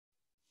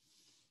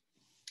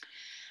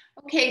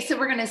Okay, so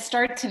we're going to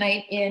start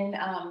tonight in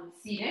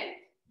seated,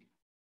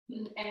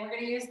 and we're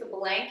going to use the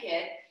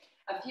blanket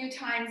a few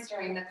times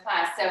during the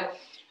class. So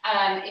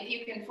if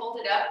you can fold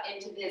it up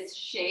into this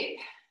shape,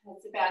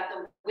 that's about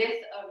the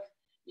width of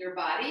your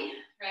body,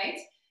 right?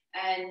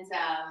 And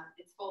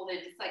it's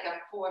folded, it's like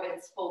a four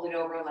that's folded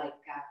over like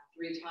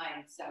 3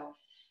 times. So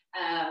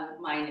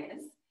mine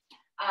is.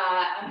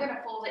 I'm going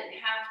to fold it in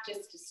half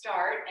just to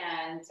start,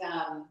 and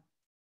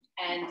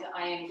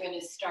I am going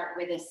to start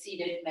with a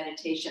seated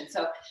meditation.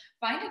 So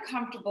find a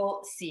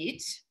comfortable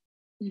seat.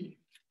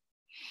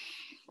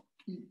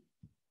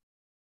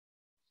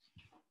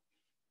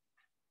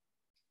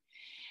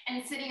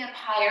 And sitting up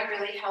higher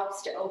really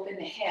helps to open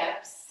the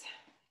hips.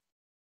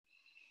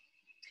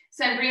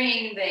 So I'm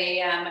bringing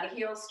the my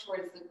heels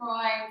towards the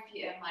groin.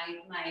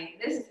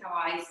 This is how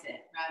I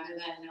sit rather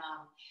than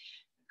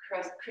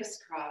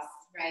crisscross,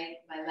 right?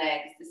 My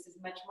legs. This is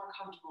much more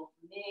comfortable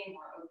for me,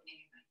 more opening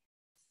in my hips.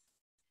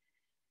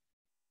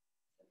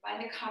 So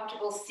find a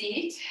comfortable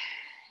seat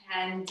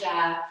and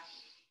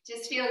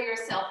just feel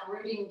yourself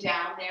rooting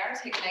down there.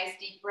 Take a nice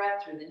deep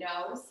breath through the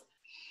nose.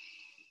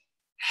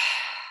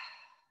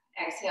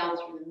 Exhale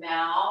through the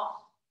mouth.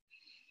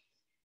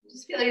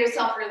 Just feel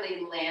yourself really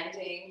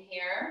landing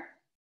here.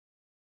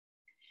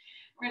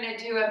 We're going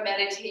to do a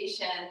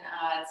meditation.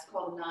 It's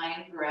called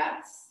 9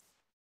 breaths.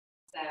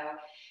 So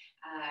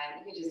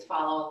you can just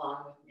follow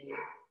along with me.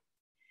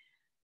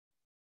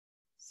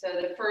 So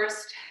the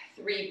first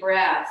 3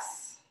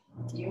 breaths,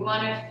 you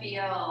want to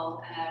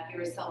feel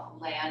yourself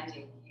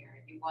landing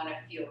here. You want to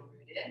feel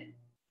rooted.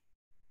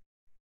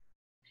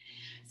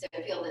 So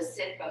feel the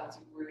sit bones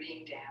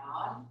rooting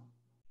down.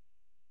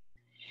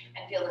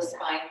 And feel the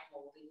spine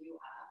holding you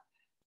up.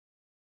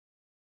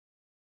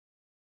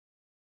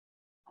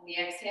 On the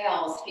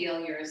exhales, feel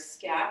your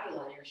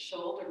scapula, your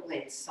shoulder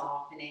blades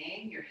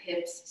softening, your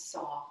hips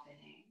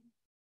softening.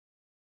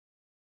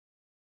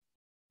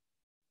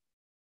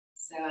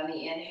 So on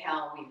the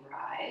inhale, we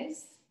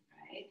rise,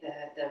 right?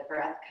 The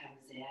breath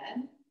comes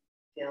in,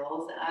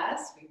 fills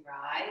us, we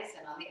rise,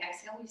 and on the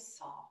exhale, we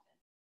soften.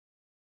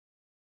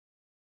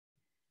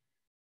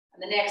 On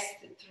the next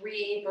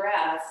 3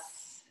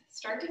 breaths,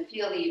 start to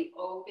feel the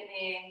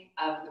opening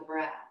of the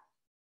breath.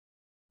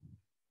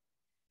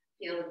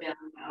 Feel the belly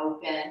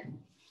open.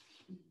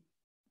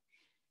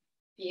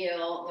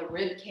 Feel the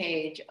rib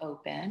cage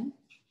open.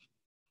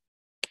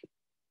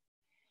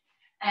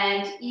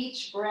 And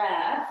each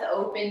breath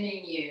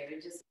opening you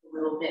just a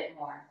little bit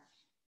more.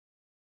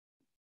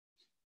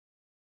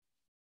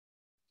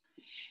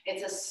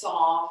 It's a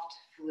soft,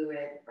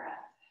 fluid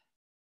breath.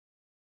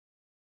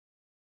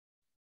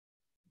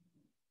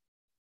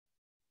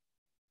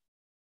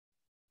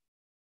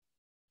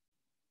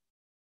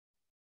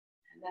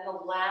 And then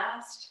the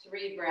last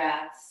 3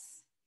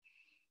 breaths,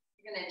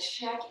 you're going to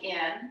check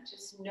in.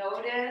 Just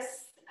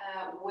notice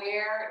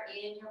where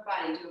in your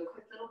body. Do a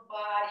quick little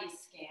body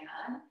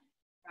scan,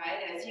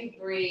 right? As you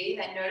breathe,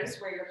 and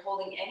notice where you're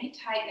holding any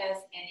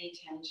tightness, any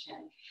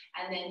tension.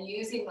 And then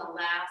using the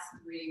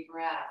last 3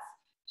 breaths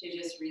to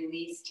just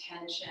release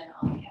tension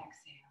on the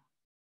exhale.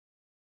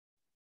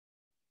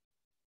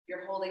 If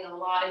you're holding a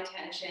lot of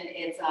tension,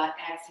 it's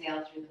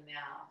exhale through the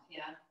mouth,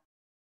 yeah?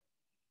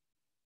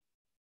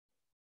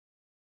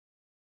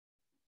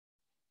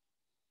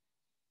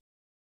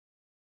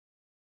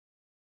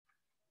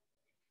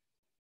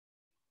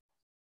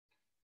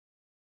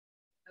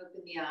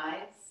 Open the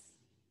eyes.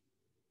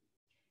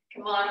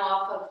 Come on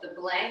off of the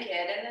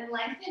blanket and then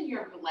lengthen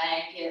your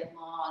blanket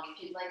long.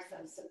 If you'd like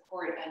some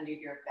support under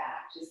your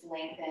back, just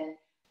lengthen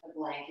the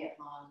blanket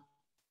long.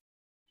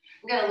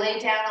 I'm going to lay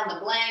down on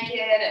the blanket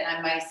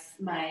and my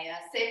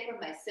sacrum,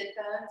 my sit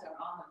bones are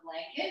on the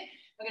blanket.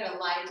 I'm going to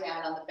lie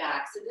down on the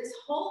back. So this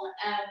whole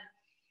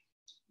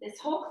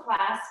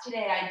class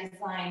today I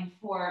designed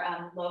for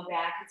low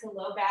back. It's a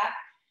low back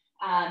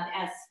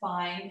as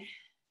spine.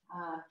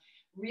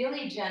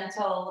 Really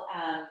gentle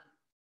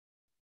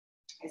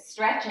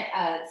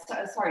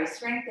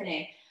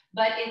strengthening,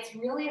 but it's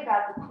really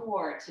about the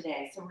core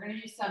today. So we're going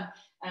to do some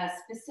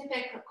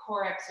specific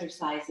core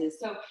exercises.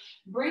 So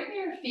bring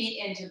your feet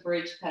into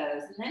bridge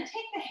pose and then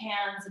take the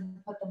hands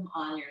and put them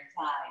on your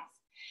thighs.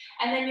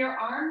 And then your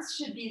arms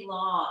should be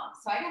long.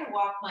 So I got to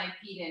walk my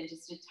feet in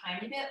just a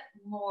tiny bit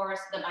more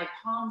so that my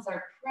palms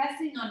are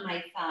pressing on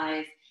my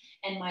thighs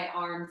and my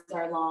arms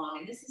are long.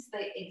 And this is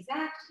the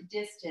exact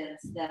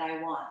distance that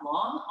I want.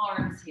 Long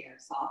arms here,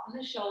 soften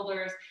the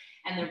shoulders,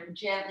 and they're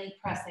gently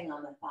pressing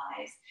on the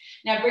thighs.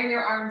 Now bring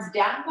your arms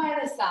down by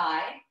the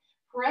side,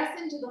 press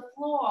into the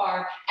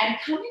floor, and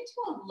come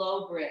into a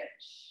low bridge.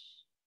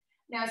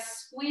 Now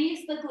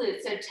squeeze the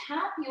glutes. So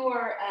tap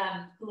your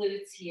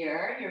glutes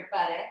here, your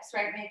buttocks,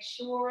 right? Make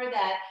sure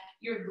that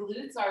your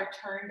glutes are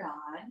turned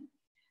on.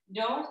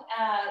 Don't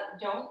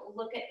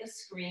look at the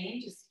screen.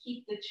 Just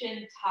keep the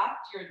chin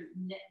tucked.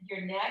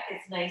 Your neck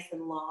is nice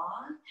and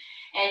long.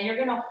 And you're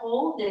going to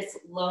hold this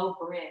low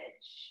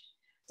bridge.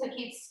 So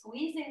keep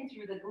squeezing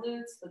through the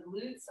glutes. The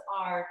glutes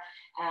are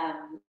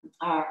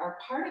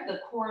part of the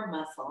core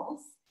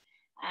muscles.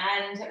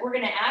 And we're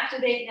going to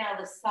activate now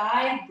the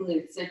side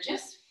glutes. So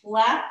just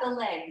flap the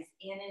legs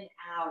in and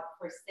out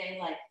for say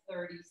like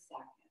 30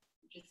 seconds.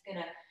 We're just going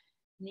to,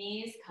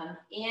 knees come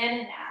in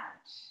and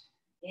out,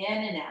 in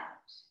and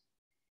out.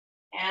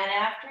 And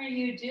after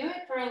you do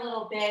it for a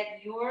little bit,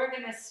 you're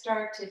going to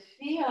start to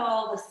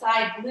feel the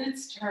side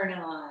glutes turn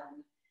on.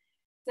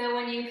 So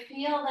when you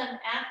feel them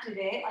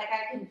activate, like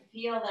I can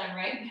feel them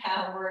right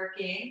now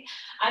working,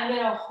 I'm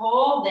going to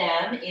hold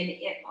them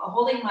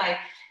holding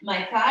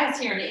my thighs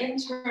here in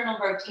internal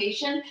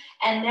rotation.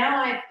 And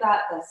now I've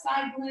got the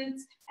side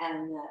glutes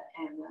and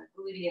the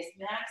gluteus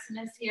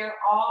maximus here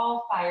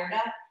all fired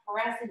up.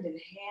 Press into the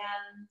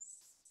hands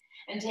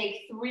and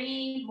take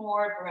 3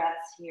 more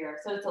breaths here.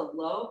 So it's a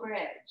low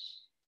bridge.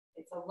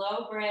 It's a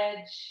low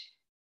bridge.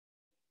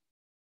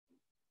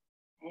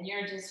 And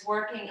you're just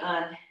working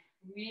on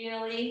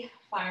really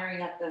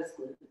firing up those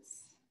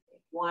glutes.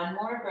 Take 1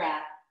 more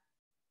breath.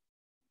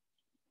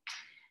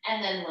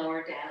 And then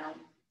lower down.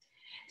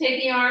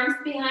 Take the arms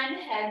behind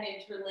the head and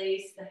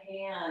interlace the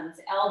hands,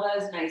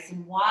 elbows nice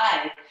and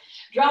wide.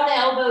 Draw the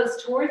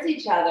elbows towards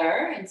each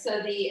other, and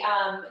so the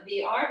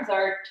arms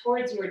are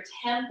towards your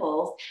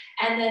temples,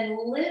 and then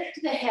lift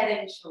the head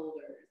and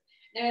shoulders.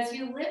 Now, as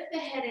you lift the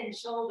head and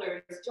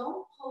shoulders,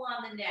 don't pull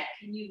on the neck.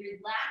 Can you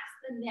relax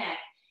the neck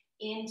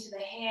into the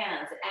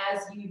hands?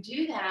 As you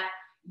do that,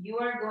 you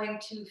are going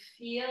to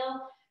feel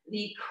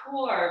the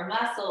core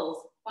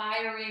muscles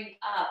firing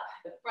up,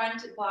 the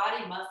front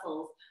body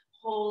muscles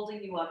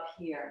holding you up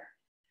here.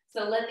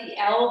 So let the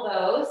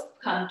elbows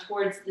come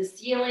towards the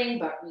ceiling,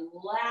 but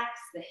relax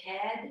the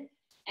head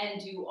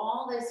and do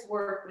all this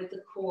work with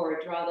the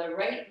core. Draw the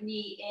right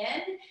knee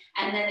in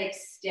and then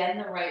extend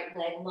the right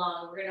leg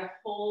long. We're going to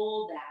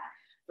hold that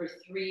for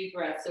 3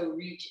 breaths. So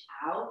reach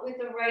out with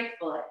the right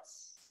foot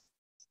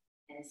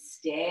and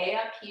stay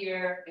up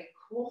here.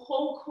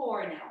 Whole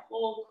core now,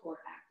 whole core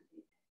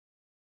activated.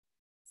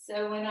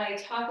 So when I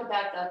talk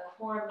about the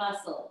core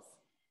muscles,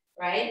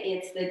 right?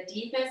 It's the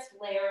deepest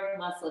layer of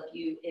muscle.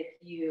 If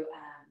you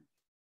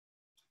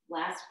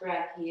last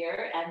breath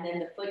here, and then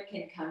the foot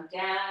can come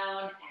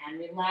down and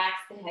relax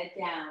the head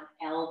down,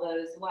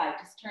 elbows wide.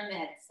 Just turn the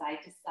head side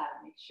to side.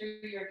 Make sure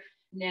your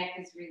neck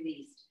is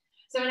released.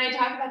 So when I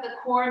talk about the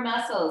core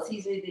muscles,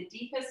 these are the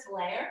deepest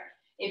layer.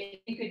 If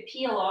you could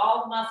peel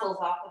all the muscles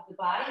off of the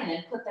body and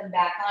then put them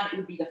back on, it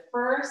would be the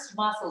first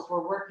muscles.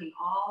 We're working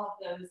all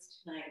of those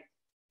tonight.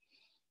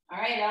 All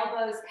right,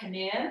 elbows come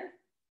in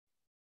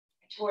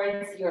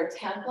towards your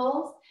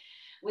temples.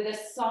 With a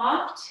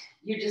soft,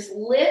 you're just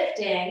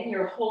lifting,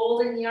 you're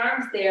holding the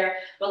arms there,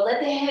 but let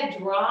the head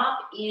drop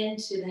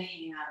into the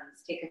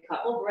hands. Take a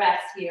couple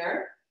breaths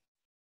here.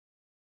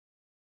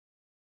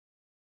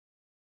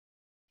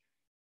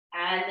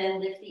 And then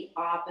lift the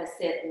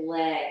opposite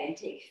leg and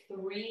take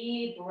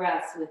 3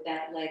 breaths with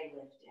that leg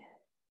lifted.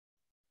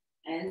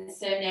 And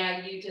so now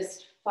you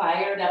just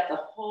fired up the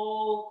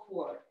whole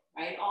core,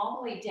 right? All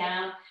the way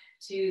down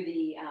to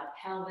the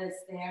pelvis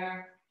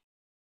there.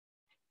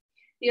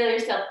 Feel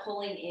yourself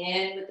pulling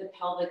in with the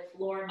pelvic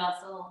floor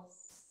muscles.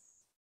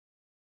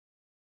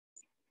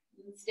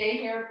 And stay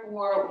here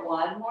for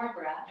 1 more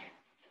breath.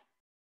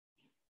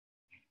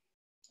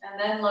 And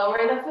then lower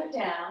the foot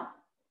down.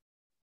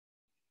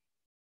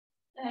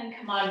 And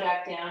come on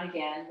back down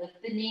again.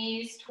 Lift the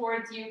knees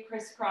towards you,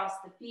 crisscross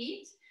the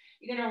feet.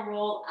 You're going to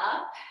roll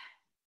up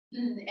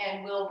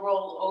and we'll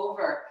roll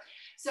over.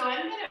 So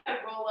I'm going to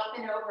roll up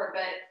and over,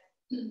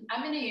 but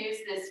I'm going to use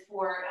this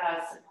for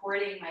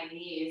supporting my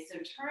knees. So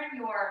turn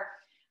your,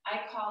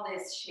 I call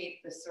this shape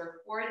the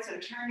surfboard. So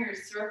turn your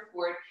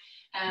surfboard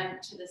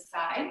to the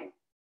side.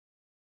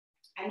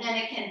 And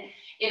then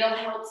it'll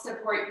help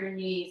support your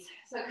knees.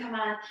 So come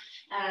on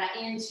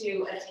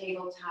into a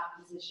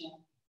tabletop position.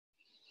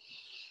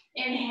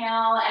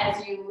 Inhale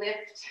as you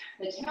lift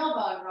the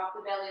tailbone, rock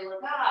the belly,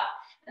 look up.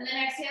 And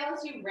then exhale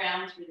as you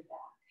round through the back.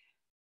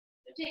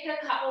 So take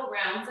a couple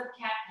rounds of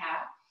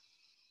cat-cow.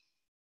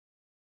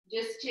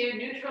 Just to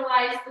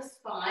neutralize the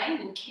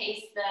spine in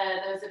case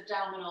those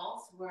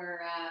abdominals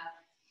were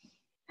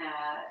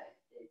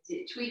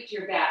tweaked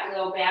your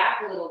low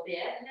back a little bit,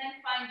 and then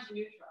find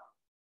neutral.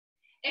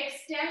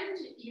 Extend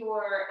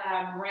your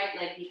right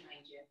leg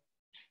behind you.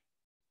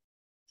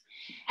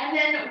 And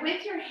then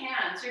with your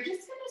hands, you're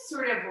just going to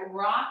sort of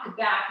rock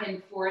back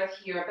and forth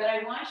here, but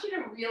I want you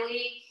to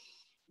really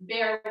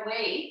bear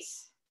weight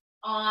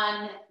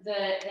on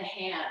the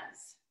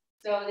hands.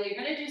 So you're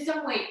going to do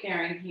some weight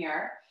bearing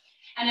here.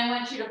 And I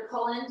want you to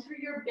pull in through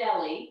your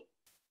belly.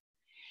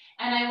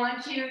 And I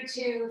want you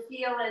to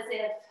feel as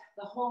if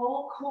the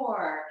whole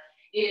core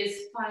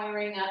is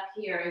firing up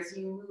here as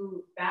you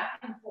move back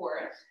and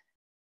forth.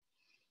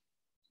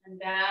 And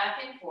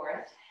back and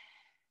forth.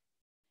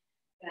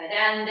 Good.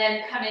 And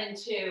then come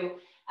into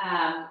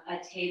a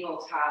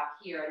tabletop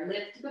here.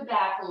 Lift the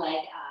back leg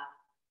up.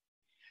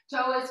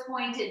 Toe is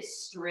pointed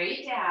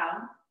straight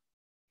down.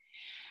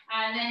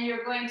 And then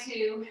you're going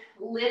to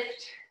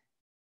lift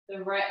the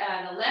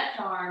left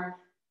arm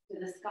to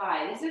the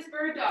sky. This is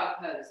bird dog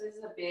pose. This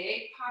is a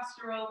big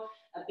postural,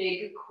 a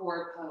big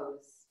core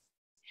pose.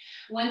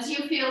 Once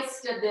you feel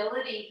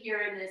stability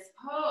here in this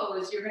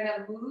pose, you're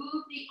gonna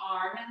move the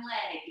arm and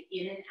leg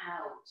in and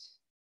out.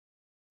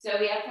 So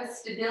we have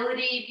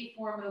stability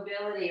before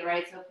mobility,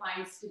 right? So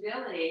find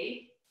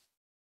stability.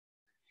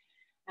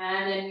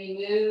 And then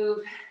we move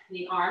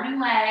the arm and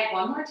leg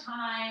one more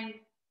time,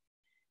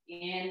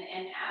 in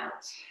and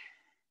out.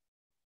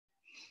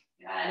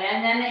 Good.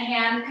 And then the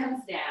hand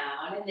comes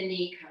down and the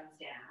knee comes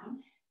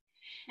down.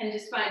 And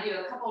just want to do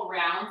a couple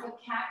rounds of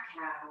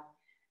cat-cow.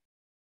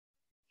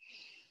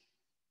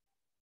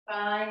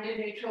 Find a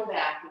neutral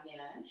back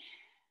again.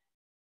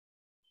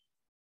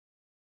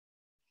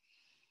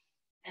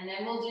 And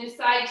then we'll do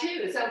side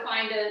two. So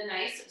find a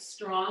nice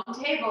strong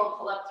table,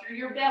 pull up through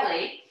your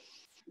belly.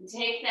 And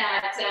take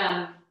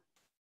that,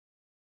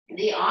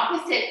 the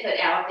opposite foot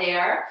out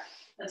there.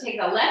 I'll take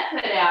the left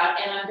foot out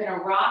and I'm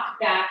gonna rock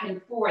back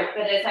and forth.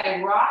 But as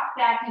I rock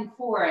back and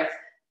forth,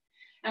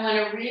 I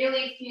wanna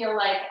really feel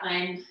like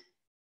I'm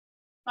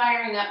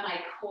firing up my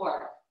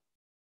core.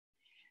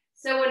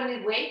 So when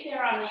we wait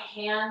there on the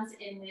hands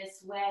in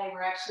this way,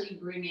 we're actually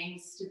bringing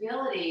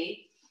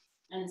stability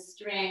and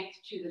strength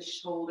to the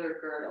shoulder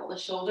girdle. The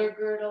shoulder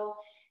girdle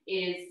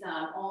is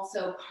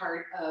also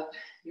part of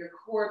your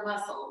core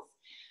muscles.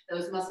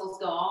 Those muscles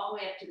go all the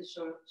way up to the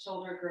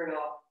shoulder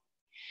girdle.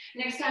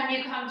 Next time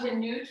you come to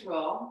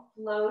neutral,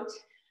 float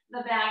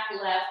the back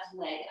left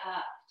leg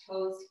up,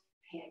 toes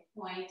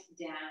point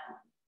down.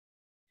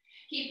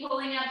 Keep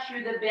pulling up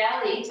through the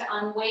belly to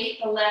unweight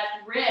the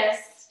left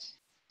wrist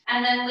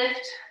and then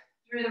lift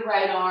through the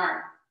right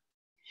arm.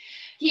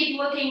 Keep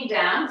looking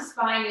down,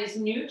 spine is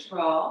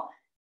neutral,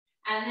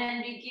 and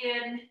then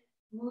begin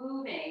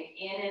moving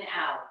in and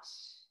out,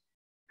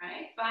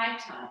 right?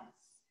 5 times.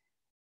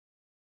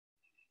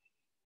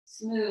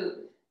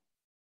 Smooth.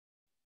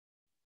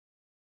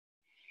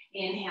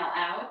 Inhale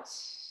out,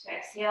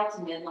 exhale to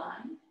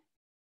midline.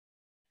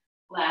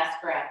 Last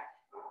breath.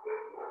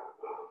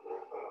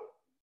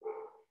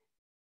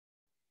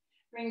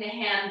 Bring the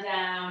hand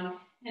down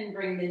and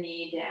bring the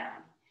knee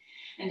down.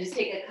 And just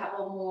take a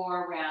couple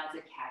more rounds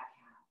of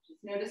cat-cow.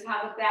 Just notice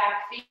how the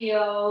back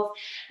feels.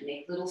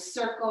 Make little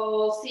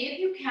circles. See if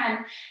you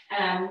can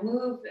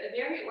move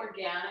very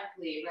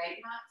organically,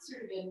 right? Not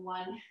sort of in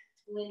one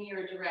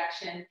linear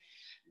direction,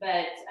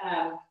 but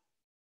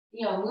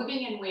you know,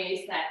 moving in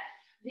ways that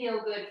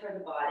feel good for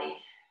the body.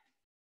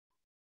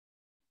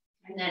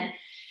 And then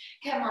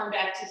come on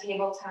back to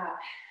tabletop.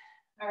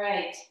 All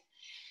right.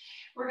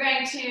 We're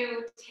going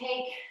to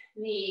take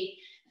the,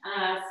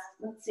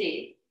 let's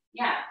see.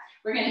 Yeah,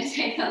 we're going to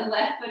take the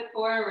left foot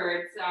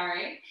forward,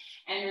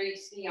 and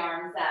reach the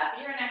arms up.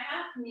 You're in a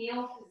half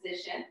kneel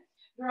position.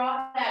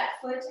 Draw that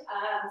foot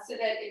so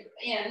that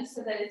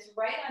it's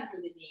right under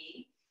the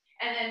knee,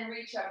 and then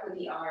reach up with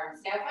the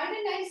arms. Now find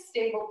a nice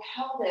stable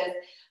pelvis,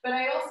 but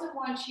I also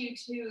want you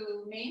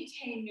to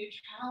maintain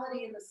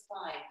neutrality in the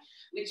spine,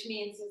 which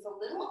means there's a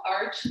little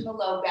arch in the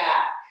low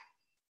back,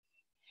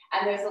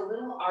 and there's a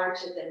little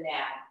arch at the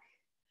neck.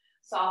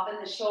 Soften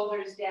the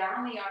shoulders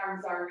down, the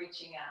arms are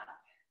reaching up.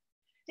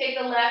 Take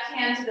the left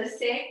hand to the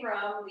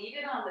sacrum, leave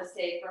it on the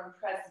sacrum,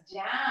 press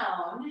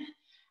down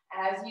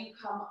as you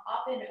come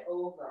up and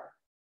over.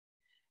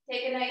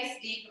 Take a nice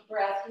deep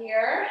breath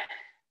here.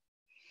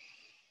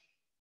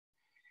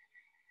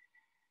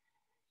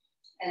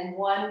 And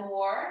one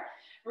more,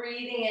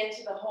 breathing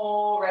into the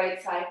whole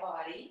right side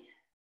body.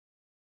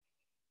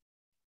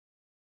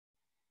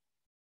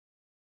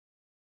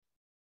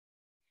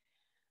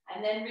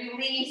 And then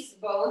release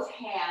both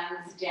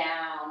hands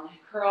down.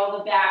 Curl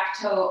the back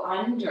toe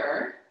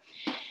under.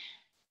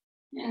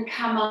 And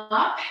come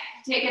up.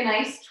 Take a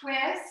nice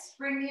twist.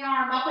 Bring the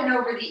arm up and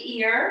over the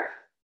ear.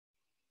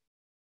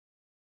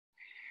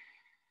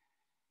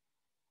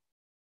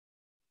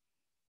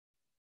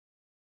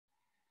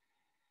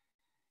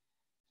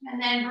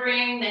 And then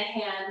bring the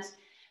hand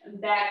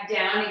back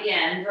down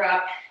again.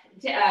 Drop,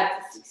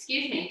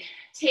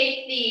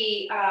 take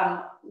the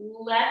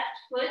left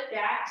foot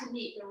back to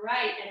meet the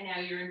right, and now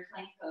you're in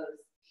plank pose.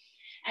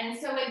 And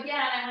so again,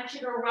 I want you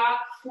to rock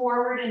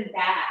forward and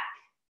back.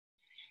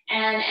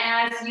 And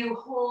as you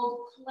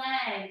hold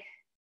plank,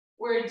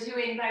 we're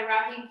doing, by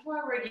rocking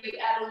forward, you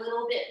add a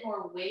little bit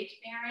more weight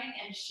bearing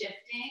and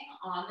shifting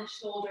on the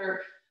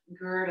shoulder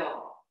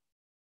girdle.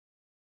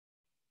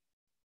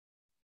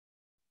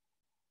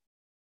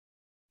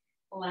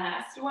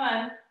 Last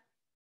one.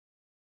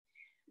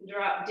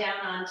 Drop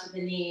down onto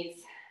the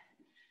knees.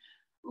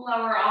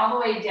 Lower all the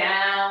way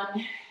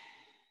down.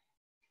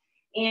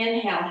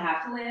 Inhale,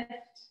 half lift.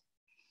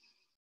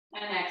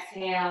 And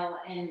exhale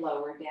and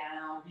lower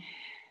down.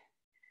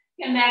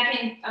 Come back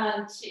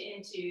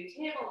into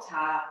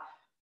tabletop.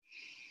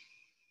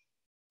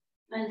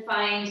 And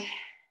find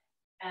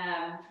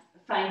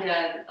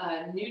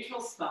a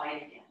neutral spine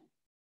again.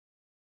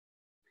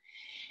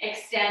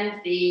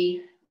 Extend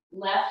the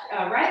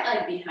right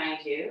leg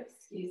behind you,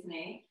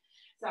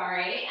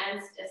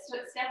 and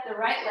step the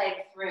right leg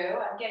through.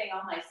 I'm getting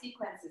all my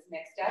sequences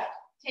mixed up.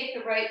 Take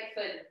the right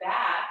foot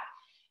back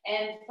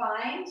and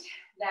find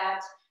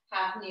that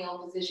half kneel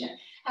position.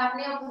 Half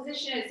kneel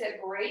position is a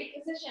great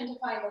position to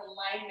find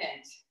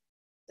alignment.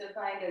 So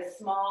find a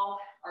small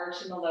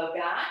arch in the low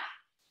back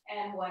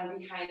and one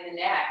behind the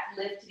neck.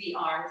 Lift the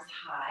arms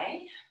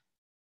high.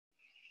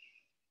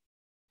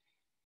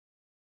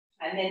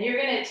 And then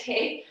you're going to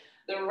take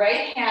the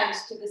right hand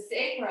to the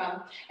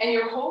sacrum, and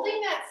you're holding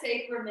that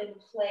sacrum in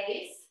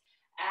place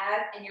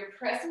and you're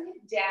pressing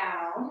it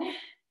down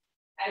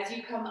as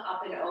you come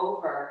up and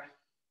over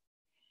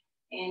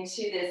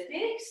into this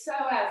big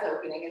psoas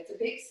opening. It's a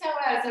big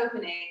psoas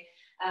opening,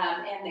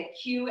 and the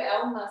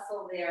QL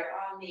muscle there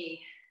on the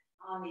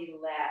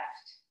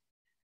left.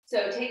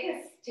 So take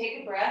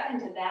a breath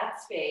into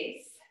that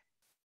space,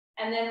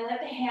 and then let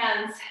the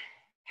hands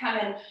come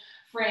and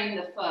frame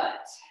the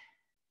foot.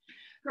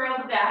 Curl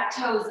the back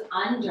toes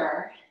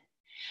under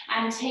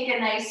and take a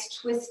nice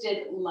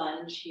twisted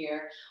lunge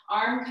here.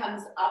 Arm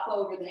comes up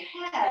over the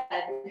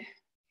head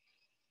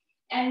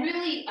and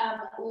really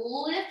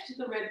lift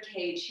the rib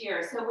cage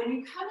here. So when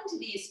you come into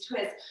these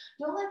twists,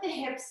 don't let the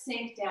hips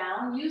sink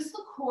down. Use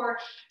the core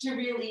to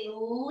really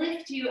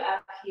lift you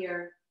up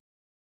here.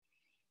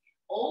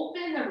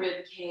 Open the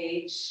rib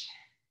cage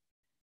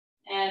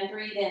and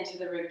breathe into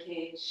the rib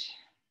cage.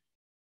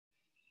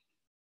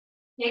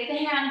 Take the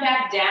hand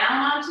back down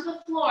onto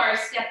the floor,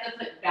 step the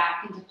foot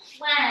back into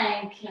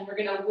plank, and we're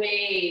gonna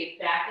wave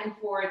back and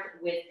forth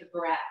with the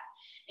breath.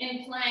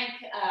 In plank,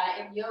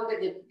 in yoga,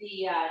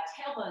 the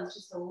tailbone's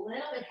just a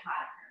little bit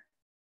higher.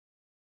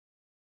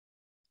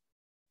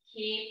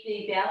 Keep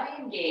the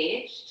belly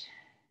engaged.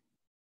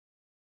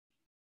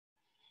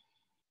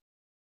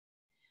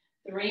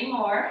 3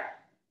 more.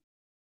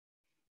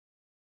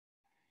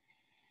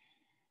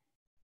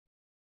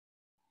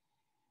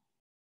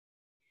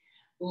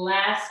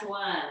 Last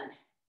one.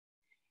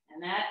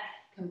 And that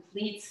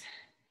completes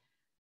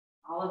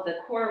all of the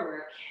core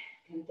work.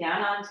 Come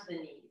down onto the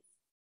knees.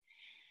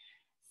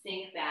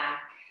 Sink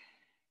back.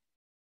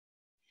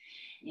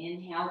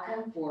 Inhale,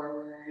 come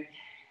forward.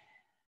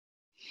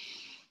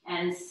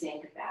 And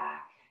sink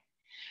back.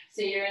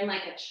 So you're in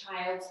like a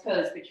child's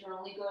pose, but you're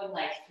only going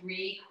like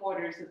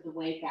 3/4 of the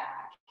way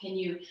back. Can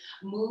you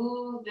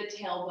move the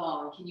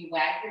tailbone? Can you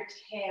wag your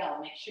tail?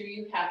 Make sure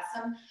you have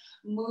some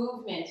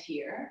movement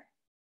here.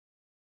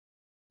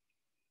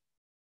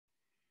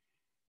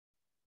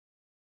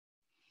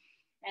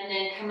 And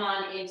then come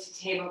on into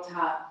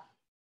tabletop.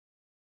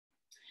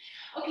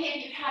 Okay,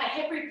 if you've had a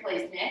hip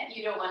replacement,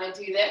 you don't want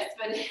to do this,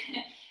 but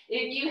if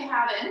you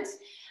haven't,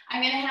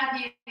 I'm going to have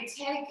you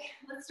take,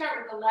 let's start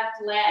with the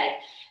left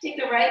leg. Take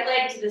the right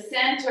leg to the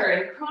center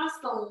and cross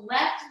the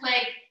left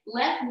leg,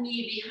 left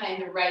knee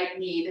behind the right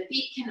knee. The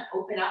feet can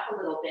open up a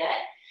little bit.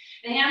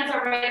 The hands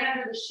are right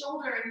under the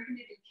shoulder, and you're going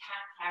to do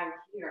cat-cow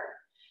here.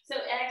 So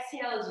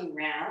exhale as you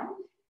round,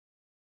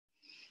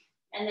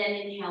 and then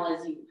inhale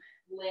as you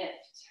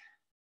lift.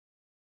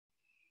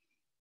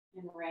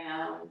 And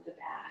round the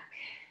back.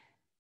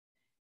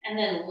 And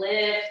then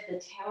lift the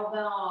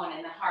tailbone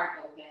and the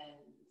heart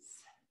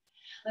opens.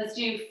 Let's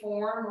do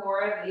 4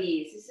 more of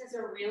these. This is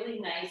a really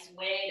nice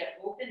way to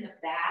open the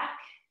back.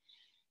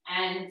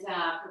 And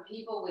for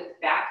people with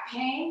back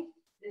pain,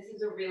 this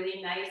is a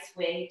really nice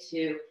way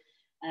to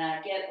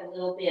get a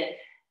little bit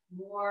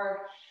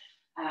more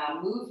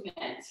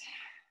movement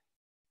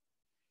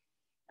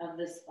of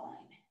the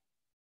spine.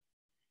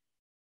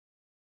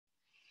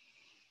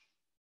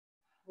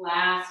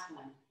 Last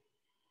one.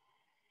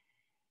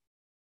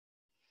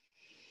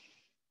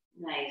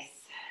 Nice.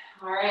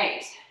 All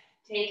right.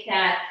 Take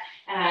that.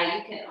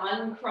 You can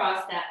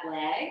uncross that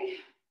leg.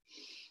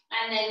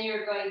 And then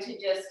you're going to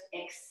just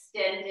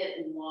extend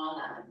it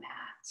long on the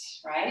mat,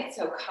 right?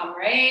 So come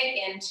right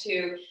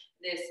into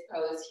this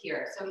pose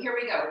here. So here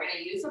we go. We're going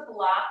to use a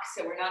block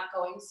so we're not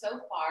going so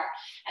far.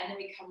 And then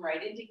we come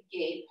right into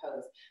gate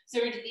pose.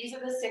 So these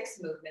are the 6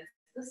 movements.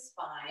 The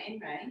spine,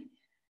 right?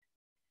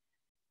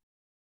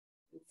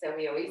 So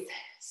we always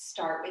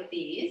start with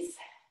these.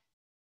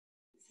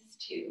 This is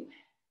 2.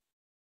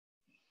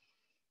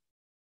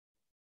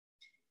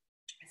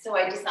 So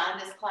I designed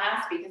this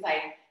class because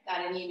I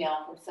got an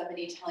email from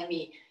somebody telling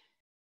me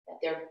that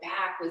their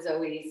back was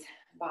always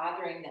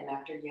bothering them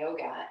after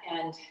yoga.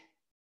 And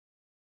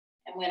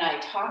when I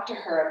talked to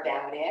her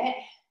about it,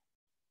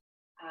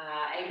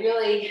 I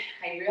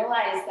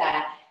realized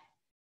that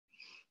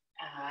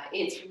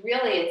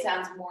it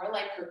sounds more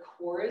like her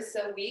core is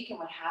so weak. And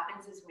what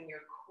happens is when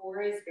your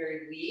core is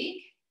very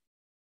weak,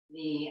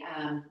 the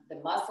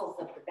muscles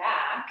of the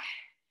back,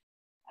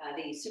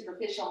 the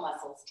superficial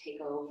muscles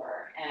take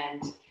over.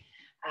 And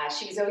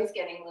she was always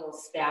getting little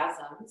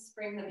spasms.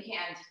 Bring the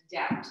hand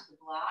down to the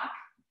block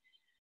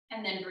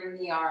and then bring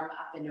the arm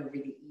up and over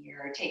the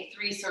ear. Take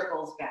 3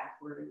 circles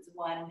backwards.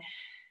 1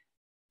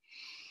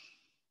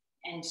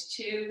 and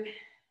 2.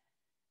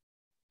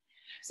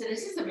 So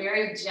this is a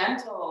very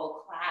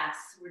gentle class.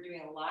 We're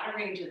doing a lot of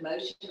range of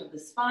motion of the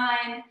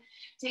spine.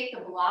 Take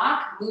the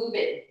block, move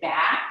it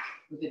back,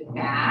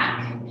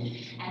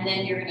 and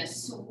then you're gonna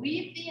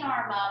sweep the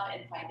arm up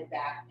and find a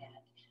back bend.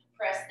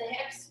 Press the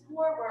hips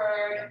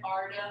forward,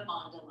 Ardha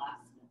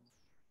Mandhalasana.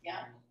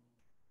 Yeah.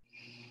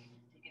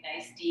 Take a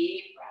nice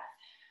deep breath.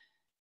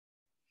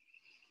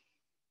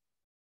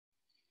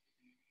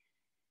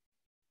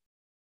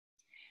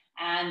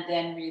 And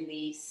then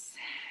release.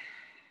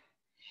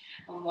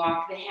 And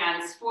walk the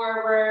hands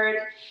forward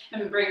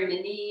and bring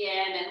the knee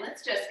in. And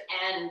let's just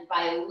end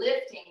by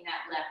lifting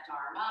that left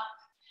arm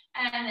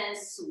up and then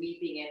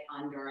sweeping it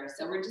under.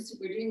 So we're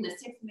doing the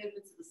 6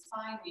 movements of the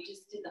spine. We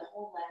just did the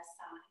whole left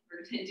side.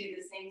 We're going to do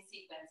the same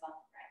sequence on the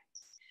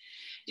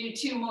right.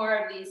 Do 2 more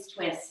of these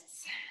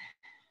twists.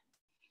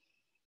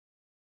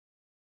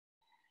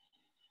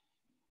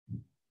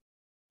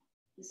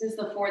 This is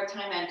the 4th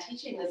time I'm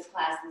teaching this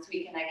class this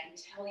week, and I can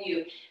tell you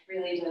it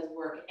really does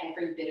work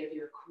every bit of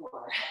your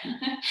core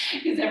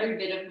because every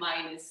bit of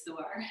mine is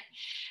sore.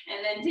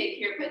 And then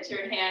put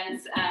your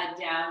hands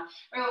down.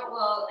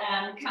 We'll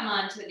come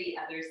on to the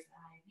other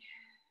side.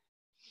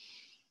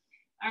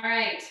 All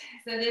right,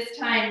 so this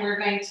time we're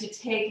going to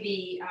take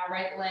the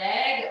right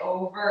leg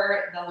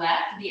over the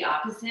left, the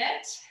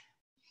opposite.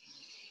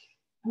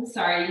 I'm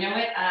sorry, you know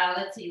what?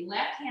 Let's see,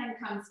 left hand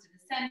comes to the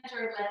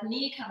center, left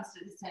knee comes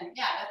to the center.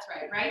 Yeah, that's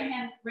right. Right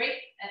hand,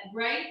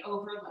 right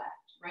over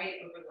left, right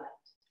over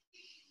left.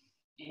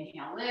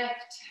 Inhale,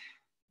 lift.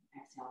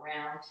 Exhale,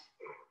 round.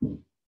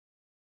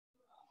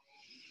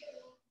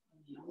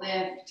 Inhale,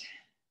 lift.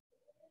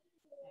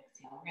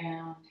 Exhale,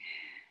 round.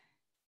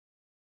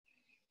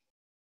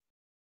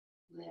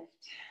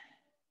 Lift.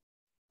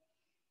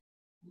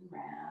 And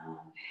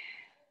round.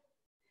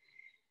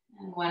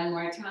 And one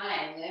more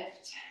time,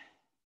 lift.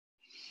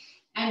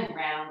 And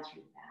round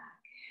through the back.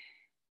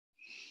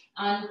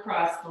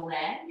 Uncross the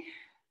leg.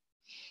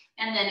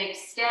 And then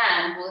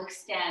extend. We'll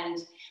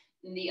extend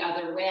in the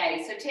other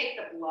way. So take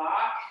the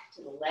block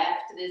to the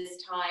left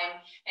this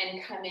time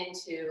and come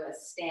into a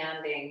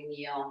standing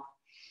kneel.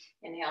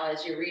 Inhale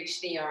as you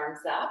reach the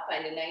arms up.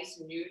 Find a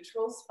nice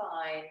neutral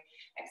spine.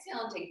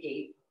 Exhale into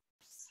gate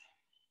pose.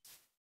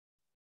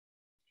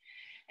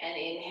 And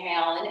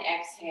inhale and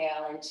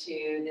exhale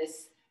into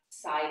this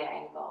side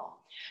angle.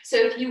 So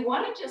if you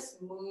want to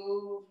just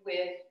move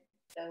with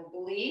the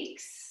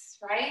obliques,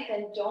 right,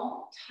 then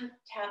don't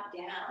tap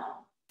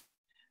down,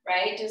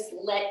 right? Just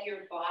let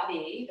your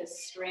body, the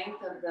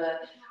strength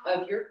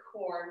of your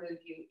core, move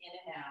you in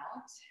and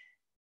out.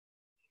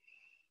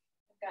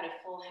 I've got a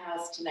full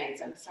house tonight,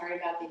 so I'm sorry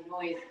about the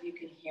noise if you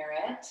can hear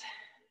it.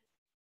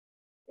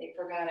 They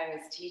forgot I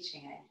was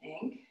teaching, I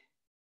think.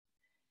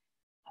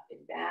 Up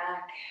and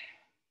back.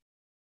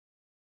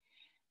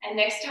 And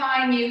next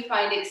time you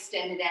find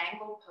extended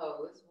angle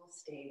pose, we'll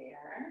stay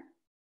there,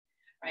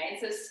 right?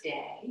 So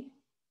stay.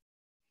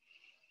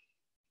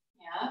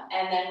 Yeah,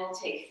 and then we'll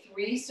take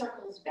 3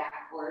 circles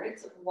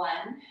backwards.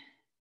 1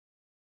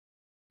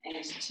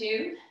 and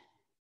 2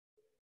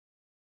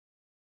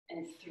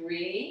 and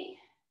 3.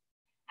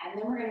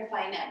 And then we're going to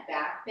find that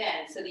back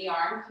bend. So the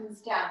arm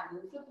comes down,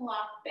 move the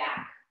block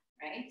back,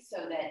 right?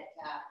 So that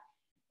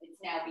it's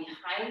now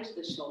behind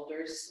the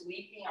shoulders,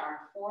 sweep the arm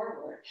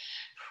forward.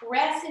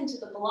 Press into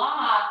the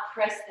block,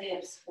 press the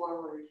hips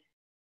forward.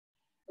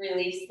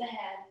 Release the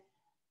head.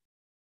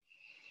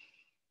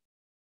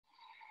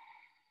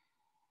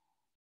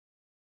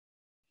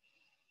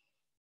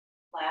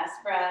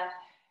 Last breath.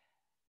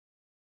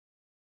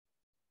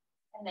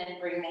 And then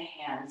bring the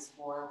hands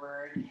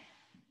forward.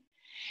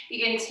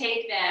 You can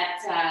take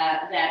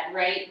that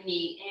right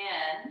knee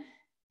in.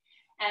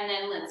 And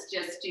then let's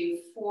just do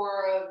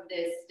 4 of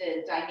this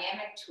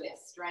dynamic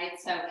twist, right?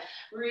 So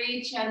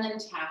reach and then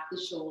tap the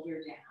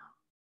shoulder down.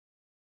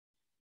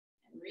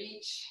 And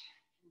reach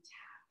and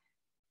tap.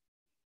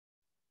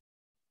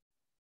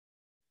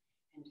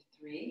 And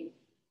 3.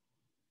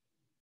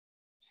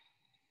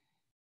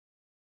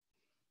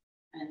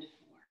 And 4.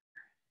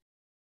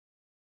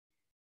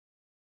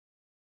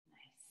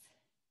 Nice.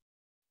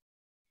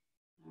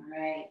 All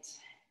right.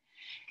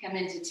 Come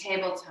into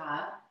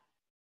tabletop.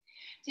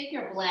 Take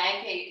your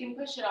blanket, you can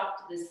push it off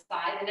to the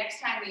side. The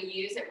next time we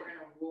use it, we're going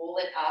to roll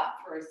it up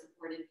for a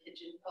supported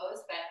pigeon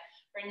pose. But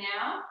for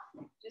now,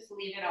 just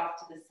leave it off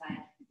to the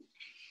side.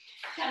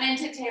 Come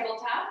into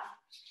tabletop.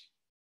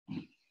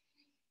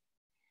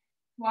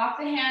 Walk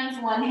the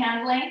hands 1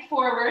 hand length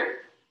forward.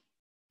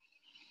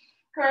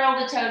 Curl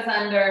the toes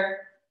under.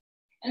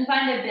 And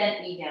find a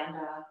bent knee down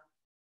dog.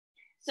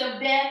 So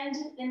bend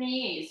the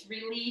knees,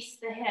 release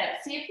the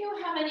hips. See if you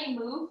have any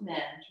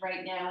movement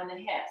right now in the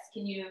hips.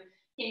 Can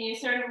you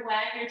sort of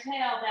wag your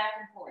tail back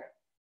and forth?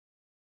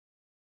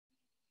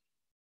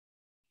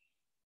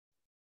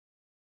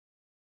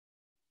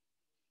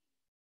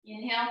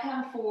 Inhale,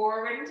 come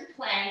forward into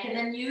plank, and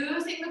then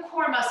using the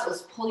core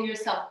muscles, pull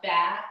yourself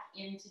back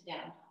into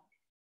down dog.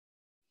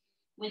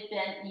 With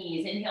bent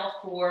knees, inhale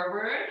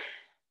forward,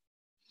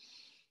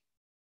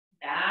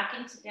 back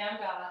into down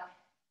dog.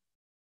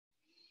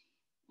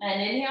 And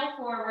inhale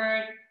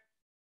forward,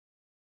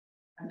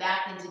 and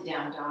back into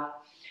down dog.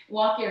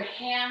 Walk your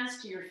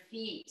hands to your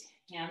feet,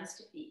 hands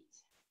to feet.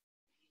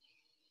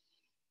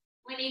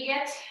 When you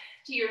get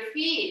to your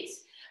feet,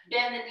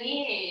 Bend the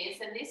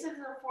knees, and these are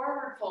the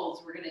forward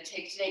folds we're going to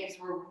take today because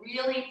we're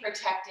really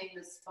protecting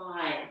the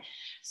spine.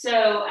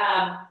 So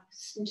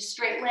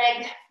straight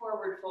leg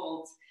forward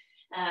folds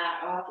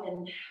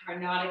often are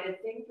not a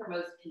good thing for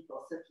most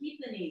people. So keep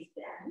the knees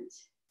bent.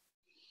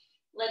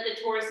 Let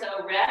the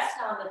torso rest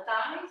on the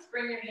thighs.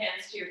 Bring your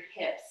hands to your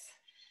hips.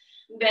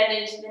 Bend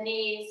into the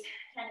knees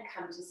and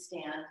come to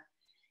stand.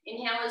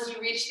 Inhale as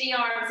you reach the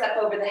arms up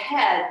over the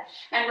head.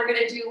 And we're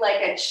going to do like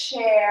a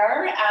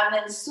chair and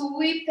then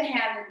sweep the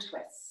hand and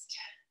twist,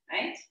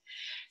 right?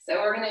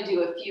 So we're going to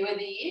do a few of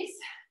these.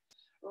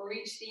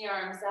 Reach the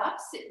arms up,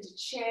 sit into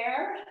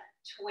chair,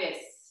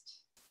 twist.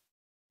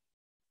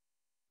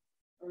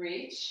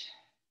 Reach,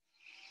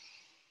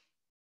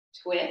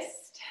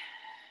 twist,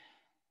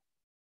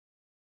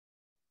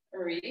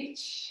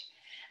 reach.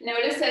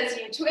 Notice as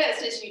you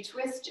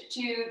twist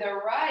to the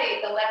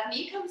right, the left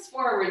knee comes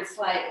forward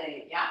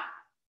slightly. Yeah,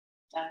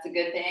 that's a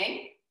good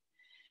thing.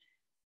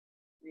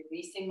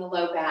 Releasing the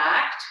low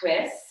back,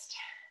 twist.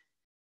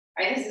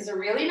 All right, this is a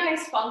really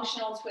nice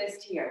functional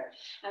twist here.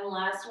 And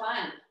last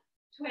one,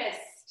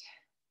 twist,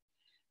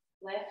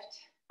 lift,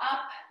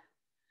 up,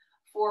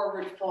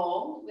 forward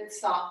fold with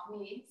soft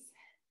knees.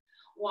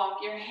 Walk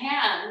your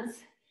hands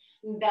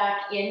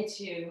back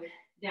into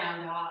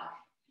down dog.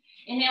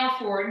 Inhale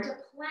forward into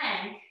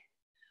plank.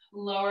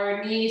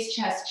 Lower knees,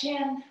 chest,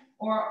 chin,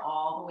 or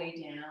all the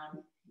way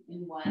down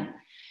in one.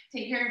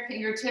 Take your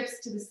fingertips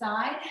to the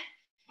side,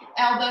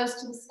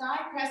 elbows to the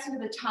side, press into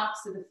the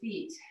tops of the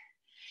feet.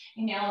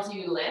 Inhale as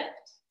you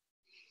lift.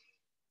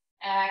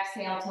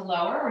 Exhale to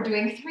lower. We're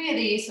doing 3 of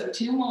these, so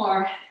 2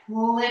 more.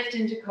 Lift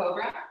into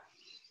cobra.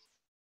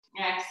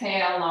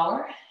 Exhale,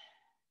 lower.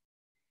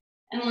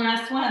 And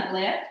last one,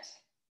 lift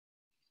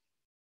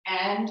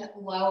and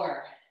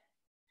lower.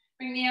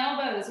 Bring the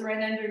elbows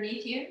right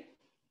underneath you.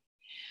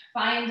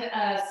 Find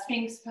a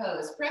Sphinx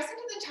pose. Press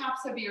into the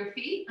tops of your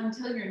feet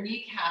until your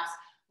kneecaps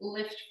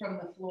lift from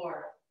the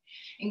floor.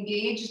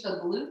 Engage the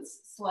glutes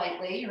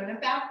slightly. You're in a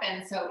back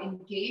bend, so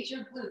engage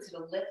your glutes.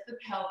 It'll lift the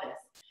pelvis.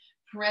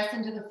 Press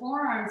into the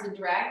forearms and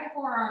drag the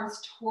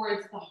forearms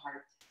towards the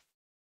heart.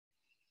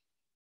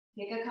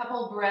 Take a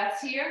couple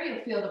breaths here.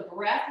 You'll feel the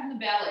breath in the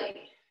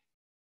belly.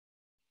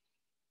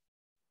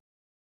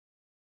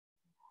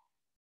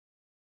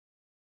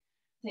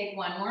 Take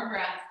one more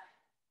breath.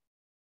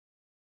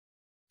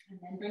 And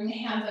then bring the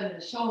hands under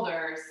the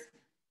shoulders.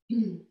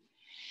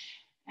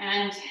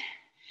 And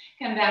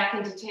come back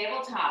into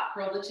tabletop.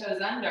 Curl the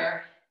toes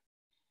under.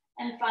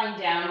 And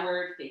find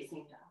downward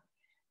facing dog.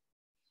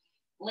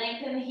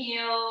 Lengthen the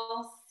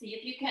heels. See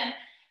if you can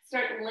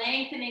start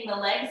lengthening the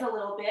legs a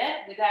little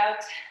bit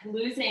without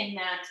losing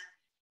that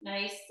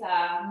nice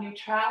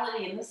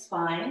neutrality in the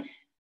spine.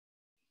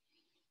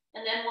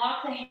 And then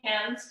walk the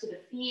hands to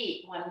the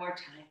feet one more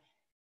time.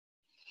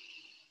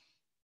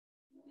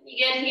 When you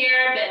get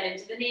here, bend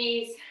into the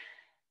knees.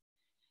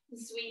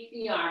 Sweep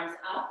the arms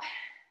up.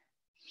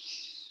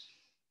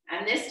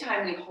 And this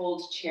time we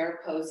hold chair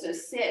pose. So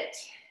sit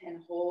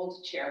and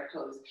hold chair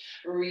pose.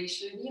 Reach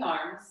through the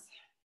arms.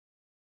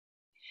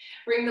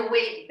 Bring the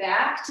weight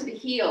back to the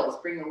heels.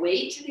 Bring the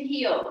weight to the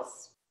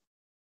heels.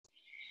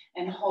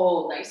 And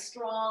hold. Nice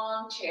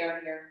strong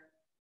chair here.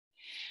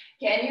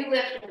 Can you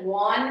lift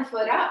one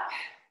foot up?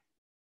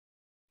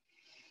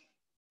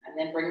 And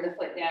then bring the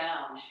foot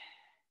down.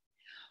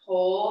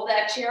 Hold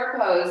that chair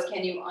pose.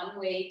 Can you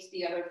unweight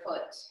the other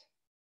foot?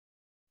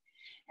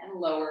 And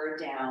lower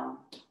down.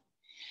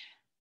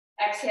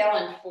 Exhale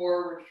and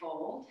forward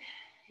fold.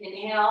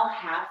 Inhale,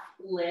 half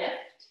lift.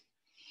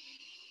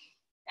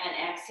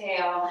 And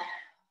exhale,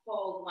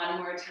 fold one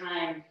more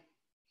time.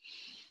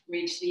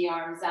 Reach the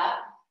arms up.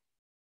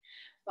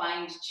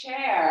 Find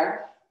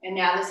chair. And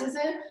now this is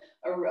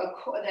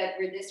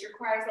this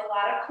requires a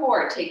lot of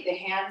core. Take the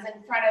hands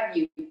in front of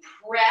you.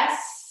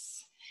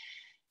 Press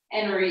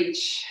and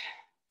reach.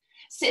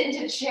 Sit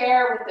into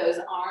chair with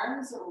those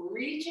arms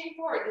reaching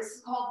forward. This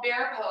is called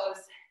bear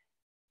pose.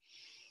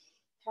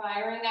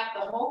 Firing up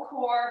the whole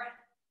core.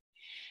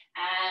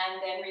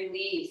 And then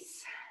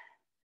release.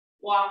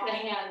 Walk the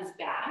hands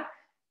back.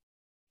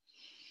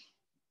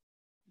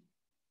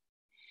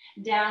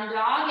 Down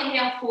dog,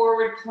 inhale,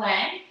 forward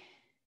plank.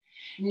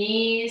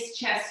 Knees,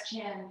 chest,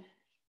 chin,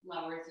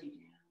 lowers you down.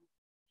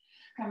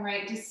 Come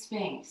right to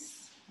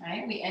Sphinx,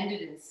 right? We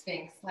ended in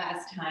Sphinx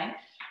last time.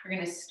 We're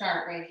gonna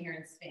start right here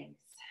in Sphinx.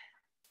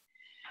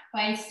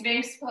 Find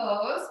Sphinx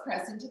pose,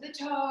 press into the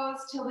toes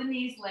till the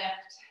knees lift,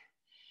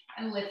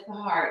 and lift the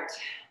heart.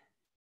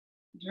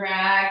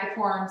 Drag the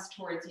forearms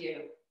towards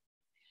you.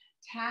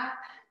 Tap,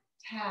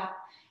 tap,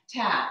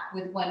 tap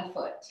with one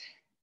foot.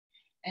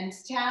 And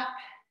tap,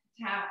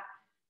 tap,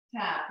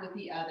 tap with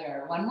the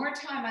other. One more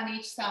time on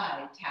each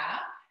side.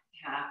 Tap,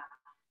 tap,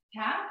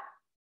 tap,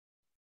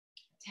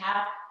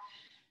 tap,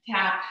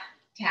 tap,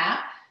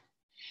 tap.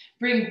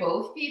 Bring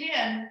both feet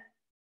in.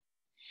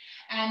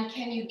 And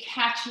can you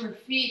catch your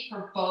feet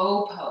for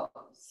bow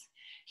pose?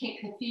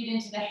 Kick the feet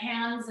into the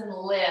hands and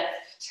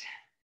lift.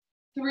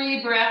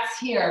 3 breaths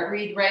here.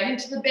 Breathe right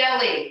into the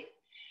belly.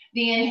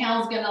 The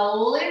inhale is going to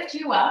lift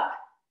you up.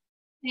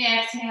 The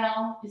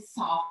exhale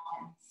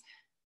softens.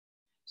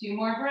 2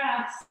 more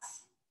breaths.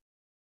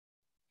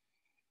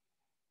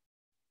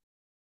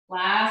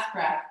 Last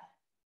breath.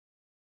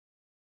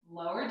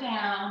 Lower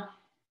down.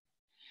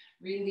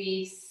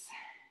 Release.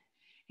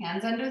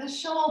 Hands under the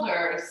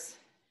shoulders.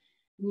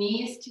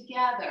 Knees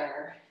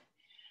together.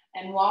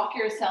 And walk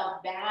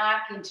yourself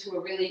back into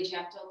a really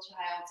gentle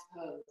child's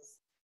pose.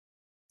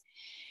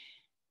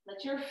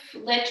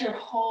 Let your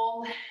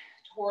whole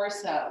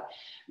torso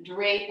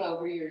drape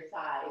over your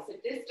thighs.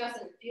 If this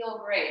doesn't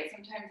feel great,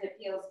 sometimes it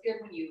feels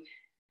good when you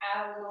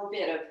add a little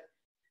bit of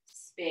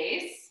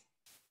space.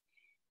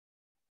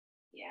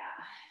 Yeah,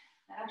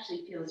 that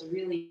actually feels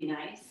really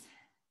nice.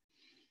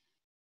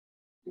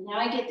 Now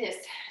I get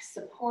this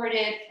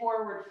supported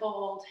forward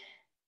fold.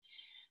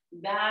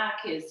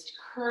 Back is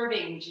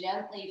curving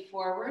gently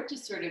forward to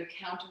sort of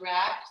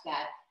counteract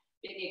that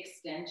big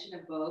extension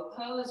of bow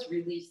pose.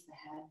 Release the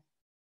head.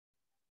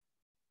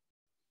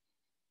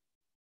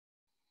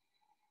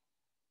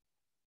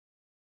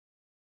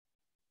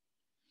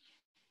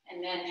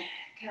 And then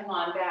come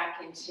on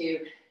back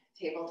into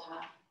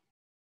tabletop.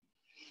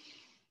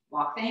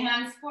 Walk the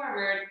hands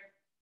forward,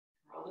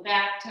 roll the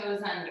back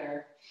toes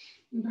under,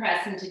 and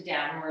press into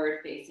downward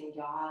facing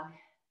dog.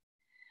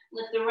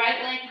 Lift the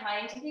right leg high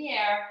into the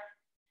air.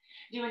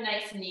 Do a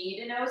nice knee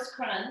to nose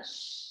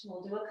crunch.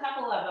 We'll do a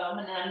couple of them.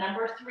 And then on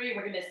number 3,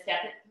 we're gonna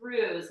step it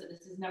through. So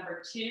this is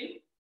number 2.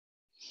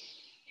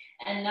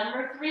 And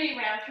number 3,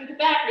 round through the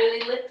back,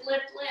 really lift,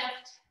 lift,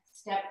 lift.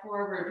 Step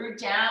forward, root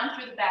down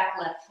through the back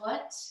left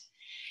foot.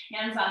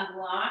 Hands on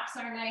blocks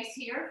are nice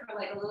here for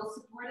like a little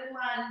supported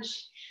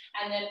lunge.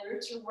 And then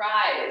root to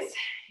rise.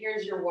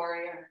 Here's your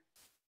warrior.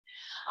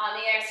 On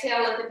the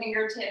exhale, let the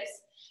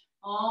fingertips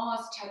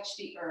almost touch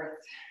the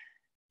earth.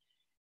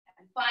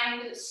 And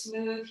find it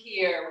smooth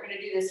here. We're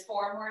gonna do this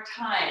 4 more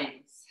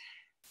times.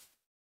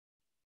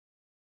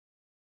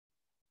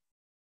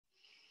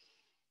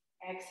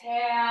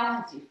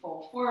 Exhale as you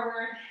fold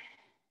forward.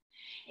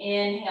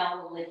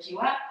 Inhale will lift you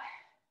up.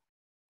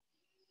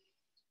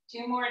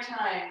 2 more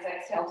times.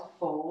 Exhale to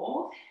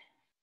fold.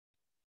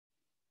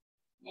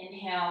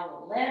 Inhale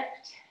will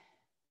lift.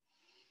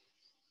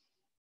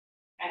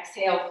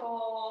 Exhale,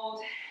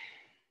 fold.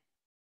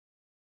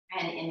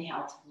 And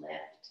inhale to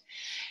lift.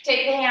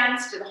 Take the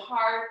hands to the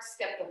heart.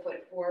 Step the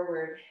foot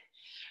forward.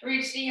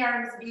 Reach the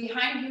arms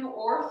behind you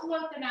or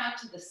float them out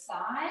to the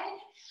side.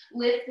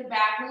 Lift the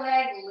back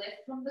leg.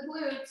 Lift from the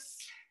glutes.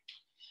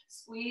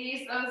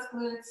 Squeeze those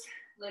glutes.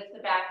 Lift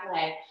the back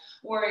leg.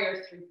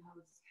 Warrior 3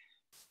 pose.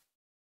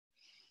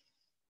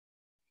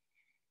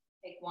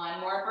 Take 1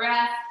 more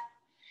breath.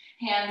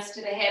 Hands to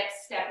the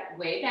hips, step it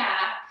way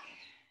back.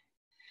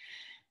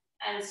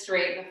 And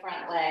straighten the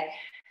front leg.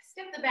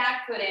 Step the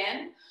back foot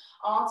in.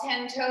 All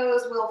 10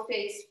 toes will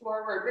face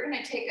forward. We're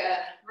gonna take a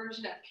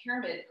version of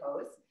pyramid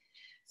pose.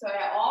 So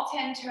all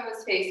 10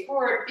 toes face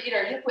forward, feet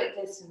are hip width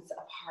distance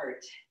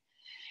apart.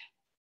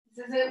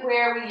 This is it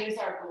where we use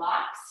our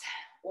blocks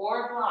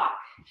or block.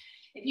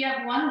 If you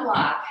have 1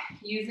 block,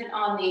 use it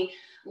on the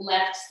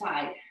left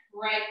side.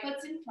 Right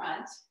foot's in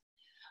front.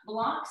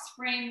 Blocks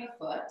frame the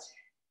foot,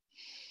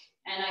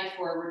 and I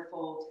forward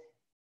fold.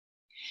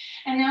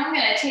 And now I'm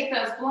gonna take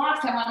those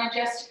blocks, I wanna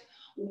just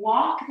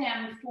walk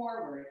them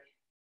forward.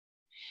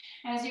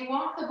 As you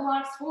walk the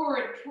blocks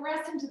forward,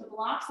 press into the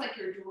blocks like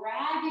you're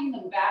dragging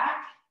them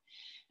back,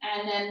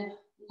 and then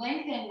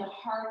lengthen the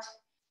heart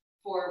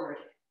forward.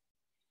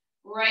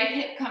 Right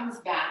hip comes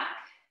back,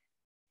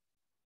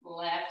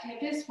 left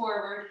hip is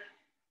forward.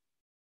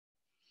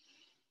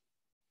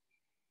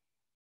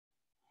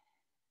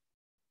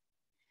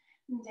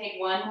 And take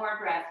 1 more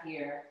breath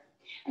here.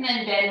 And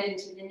then bend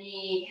into the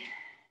knee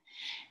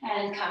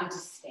and come to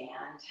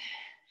stand.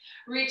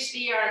 Reach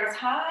the arms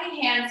high,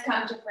 hands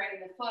come to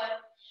frame the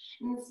foot.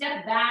 And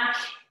step back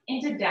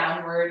into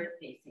downward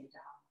facing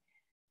dog.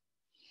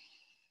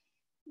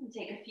 And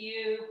take a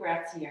few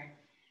breaths here.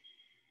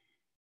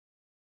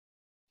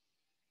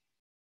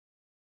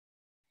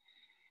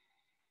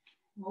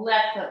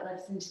 Left foot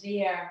lifts into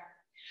the air.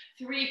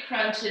 3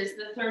 crunches,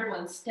 the 3rd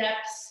one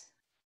steps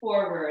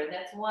forward.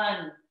 That's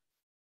 1.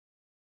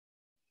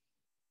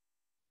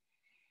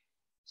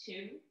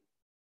 2.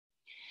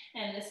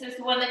 And this is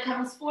the one that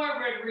comes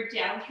forward. Root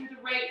down through the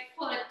right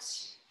foot.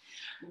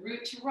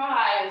 Root to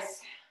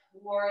rise.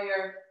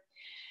 Warrior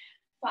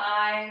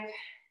 5.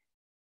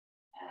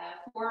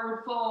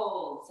 Forward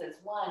folds as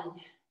 1.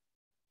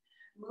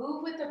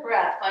 Move with the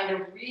breath. Find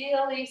a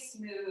really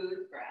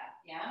smooth breath.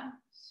 Yeah?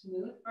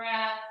 Smooth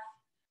breath.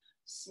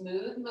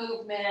 Smooth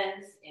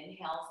movements.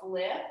 Inhales,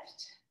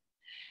 lift.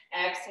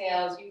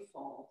 Exhales, you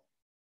fold.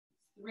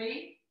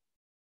 3.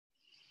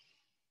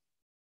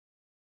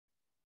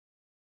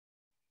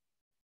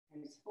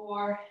 There's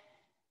 4.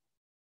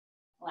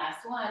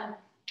 Last one.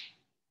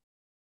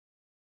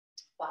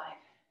 5.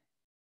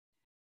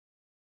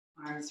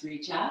 Arms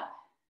reach up.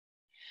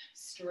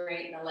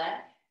 Straighten the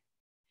leg.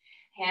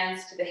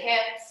 Hands to the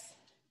hips.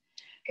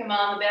 Come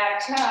on the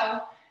back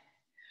toe.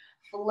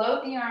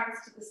 Float the arms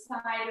to the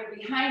side or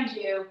behind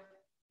you.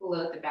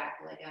 Float the back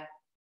leg up.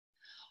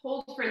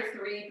 Hold for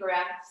 3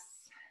 breaths.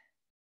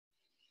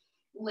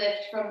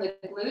 Lift from the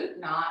glute,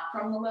 not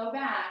from the low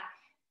back.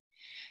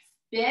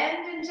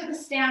 Bend into the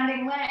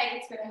standing leg.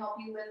 It's going to help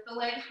you lift the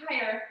leg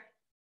higher.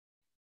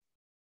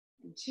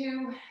 And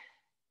 2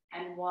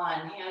 and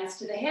 1. Hands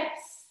to the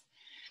hips.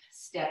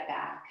 Step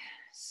back.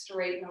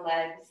 Straighten the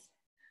legs.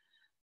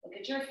 Look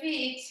at your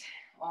feet.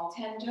 All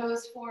 10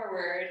 toes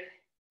forward.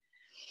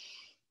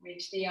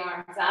 Reach the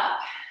arms up.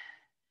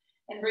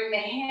 And bring the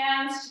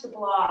hands to the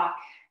block.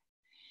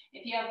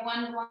 If you have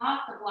one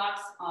block, the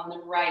block's on the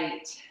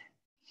right.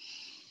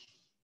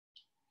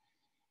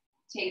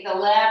 Take the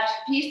left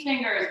peace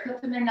fingers,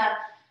 put them in the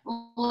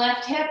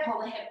left hip,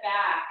 pull the hip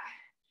back.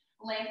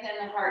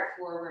 Lengthen the heart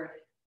forward.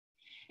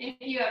 If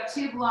you have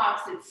 2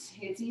 blocks,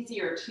 it's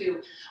easier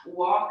to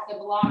walk the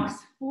blocks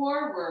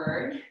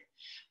forward,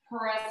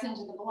 press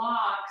into the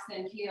blocks,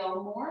 and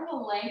feel more of a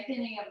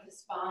lengthening of the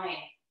spine.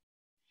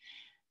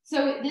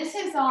 So this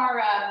is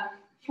our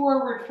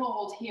forward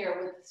fold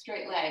here with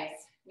straight legs,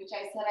 which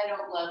I said I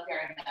don't love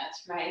very much,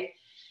 right?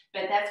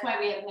 But that's why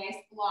we have nice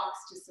blocks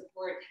to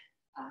support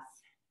us.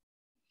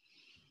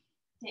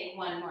 Take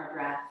 1 more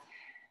breath.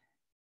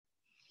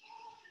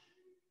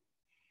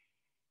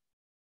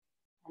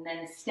 And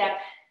then step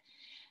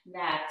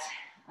that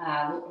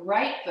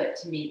right foot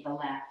to meet the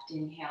left.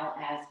 Inhale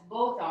as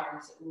both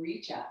arms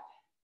reach up.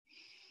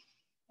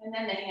 And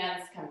then the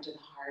hands come to the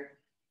heart.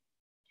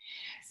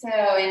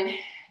 So in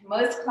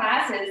most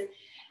classes,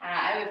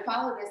 I would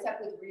follow this up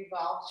with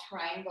revolved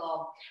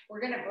triangle.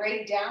 We're going to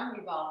break down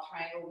revolved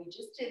triangle. We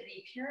just did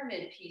the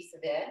pyramid piece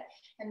of it,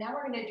 and now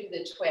we're going to do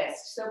the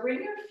twist. So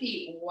bring your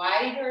feet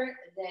wider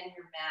than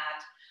your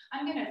mat.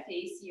 I'm going to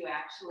face you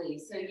actually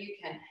so you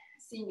can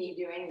see me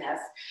doing this.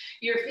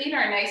 Your feet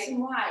are nice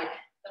and wide.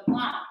 The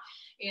block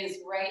is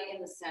right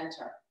in the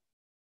center.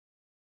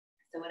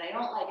 So what I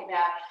don't like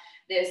about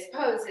this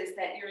pose is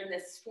that you're in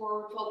this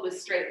forward fold with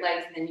straight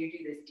legs and then you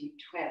do this deep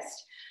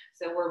twist.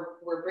 So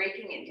we're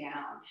breaking it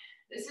down.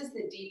 This is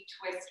the deep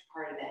twist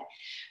part of it.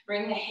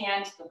 Bring the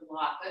hand to the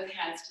block, both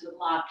hands to the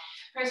block.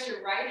 Press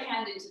your right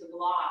hand into the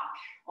block,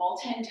 all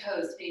 10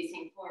 toes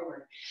facing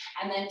forward.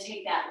 And then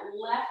take that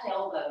left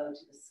elbow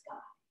to the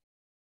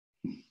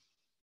sky.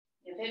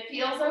 If it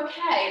feels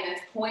okay and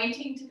it's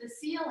pointing to the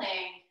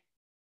ceiling,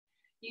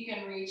 you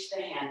can reach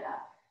the hand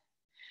up.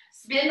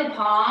 Spin the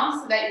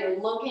palm so that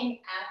you're looking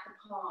at the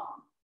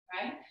palm,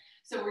 right?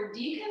 So we're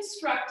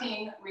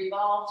deconstructing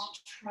revolved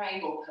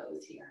triangle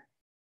pose here.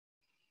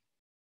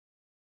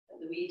 So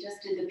we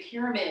just did the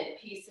pyramid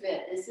piece of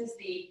it. This is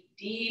the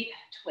deep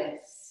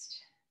twist.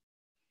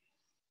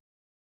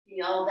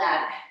 Feel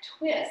that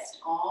twist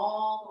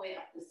all the way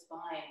up the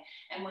spine.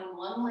 And when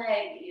one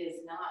leg is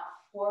not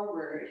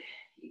forward,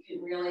 you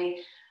can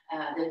really,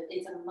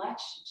 it's a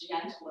much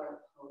gentler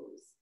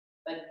pose,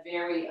 but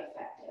very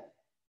effective.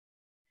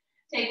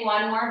 Take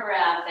 1 more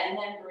breath and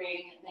then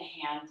bring the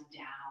hand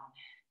down.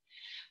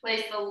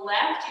 Place the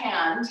left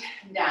hand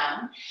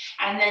down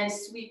and then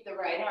sweep the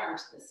right arm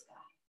to the sky.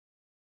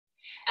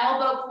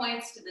 Elbow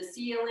points to the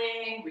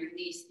ceiling,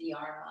 release the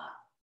arm up.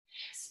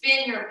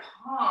 Spin your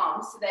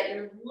palm so that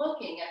you're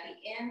looking at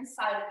the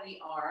inside of the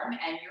arm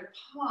and your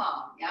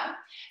palm, yeah?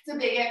 It's a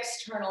big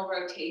external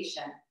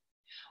rotation.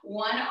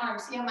 One arm,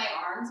 see how my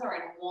arms are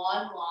in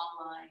one long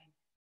line.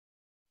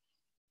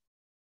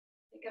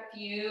 Take a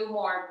few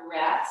more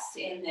breaths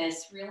in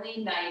this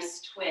really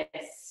nice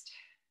twist.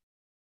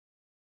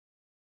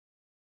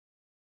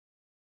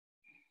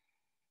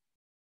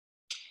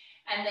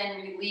 And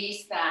then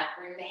release that,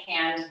 bring the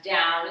hand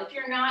down. If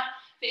you're not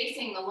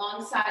facing the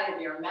long side of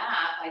your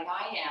mat like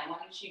I am, why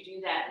don't you do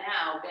that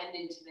now? Bend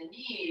into the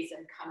knees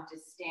and come to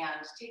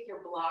stand. Take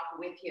your block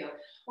with you.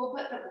 We'll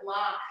put the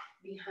block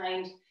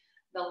behind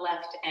the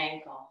left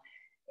ankle.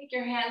 Take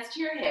your hands to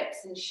your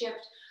hips and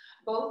shift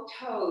both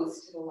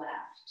toes to the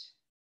left.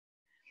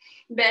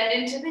 Bend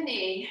into the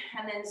knee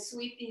and then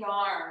sweep the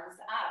arms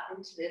up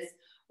into this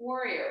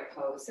warrior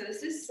pose. So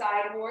this is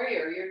side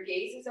warrior. Your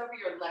gaze is over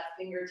your left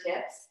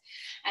fingertips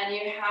and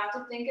you have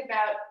to think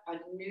about a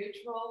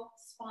neutral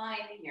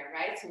spine here,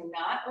 right? So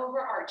not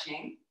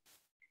overarching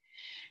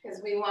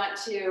because we want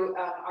to,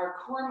 our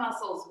core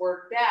muscles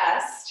work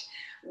best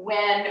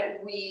when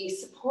we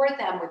support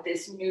them with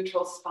this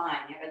neutral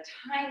spine. You have a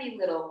tiny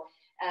little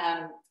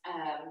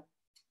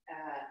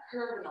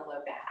curve in the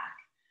low back.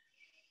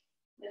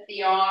 Lift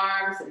the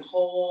arms and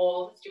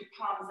hold, lift your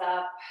palms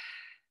up.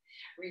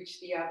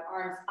 Reach the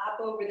arms up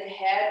over the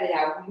head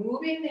without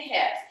moving the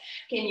hips.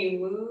 Can you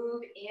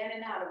move in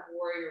and out of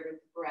warrior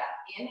with the breath?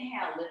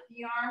 Inhale, lift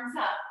the arms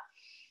up.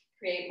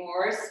 Create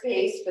more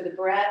space for the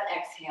breath.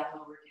 Exhale,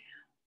 lower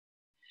down.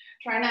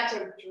 Try not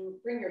to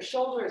bring your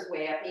shoulders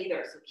way up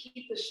either. So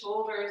keep the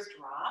shoulders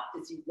dropped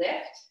as you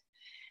lift.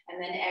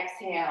 And then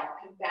exhale,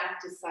 come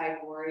back to side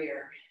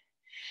warrior.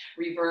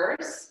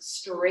 Reverse,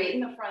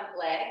 straighten the front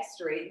leg,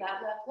 straighten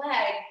that left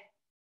leg.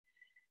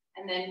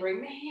 And then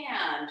bring the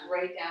hand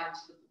right down to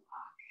the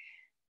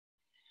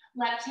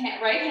block. Left hand,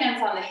 right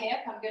hand's on the hip.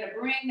 I'm going to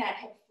bring that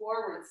hip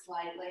forward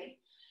slightly.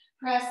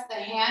 Press the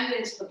hand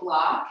into the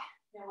block.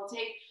 Then we'll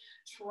take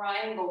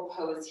triangle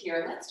pose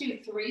here. Let's do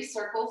 3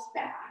 circles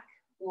back.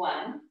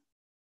 1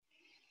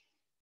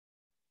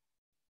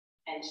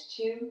 and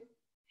 2.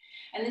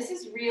 And this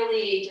is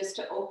really just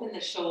to open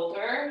the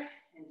shoulder.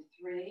 And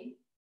 3.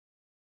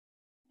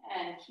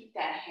 And keep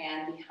that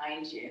hand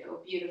behind you.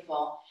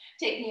 Beautiful.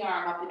 Take the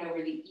arm up and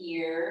over the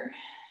ear.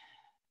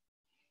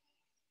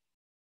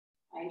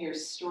 Find your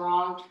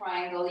strong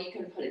triangle. You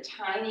can put a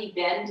tiny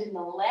bend in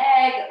the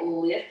leg.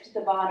 Lift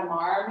the bottom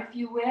arm if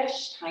you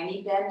wish.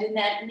 Tiny bend in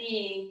that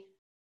knee.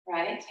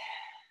 Right?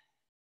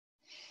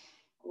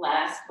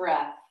 Last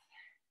breath.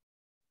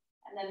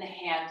 And then the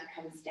hand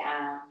comes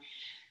down.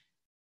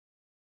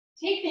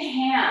 Take the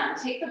hand,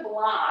 take the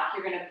block.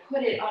 You're going to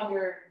put it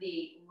under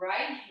the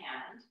right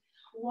hand.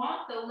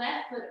 Walk the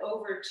left foot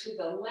over to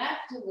the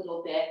left a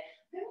little bit.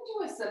 Then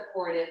do a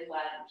supported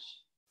lunge.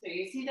 So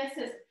you see this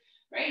is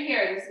right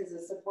here. This is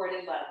a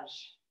supported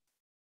lunge.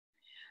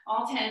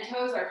 All 10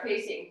 toes are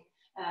facing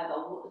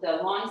the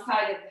long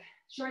side of the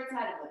short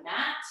side of the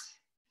mat.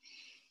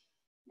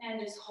 And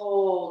just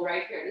hold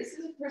right here. This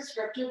is a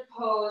prescriptive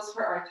pose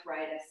for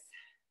arthritis.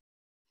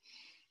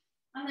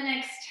 On the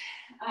next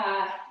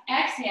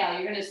exhale,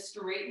 you're going to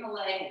straighten the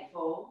leg and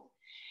fold.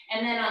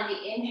 And then on the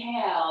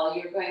inhale,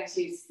 you're going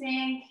to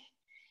sink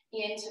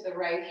into the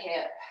right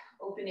hip,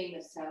 opening the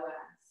psoas.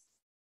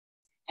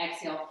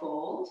 Exhale,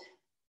 fold.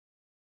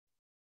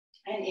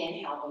 And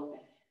inhale, open.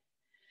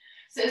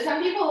 So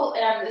some people,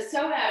 the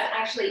psoas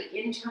actually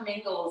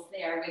intermingles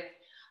there with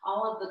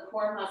all of the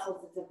core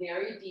muscles. It's a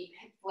very deep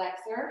hip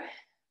flexor,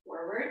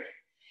 forward.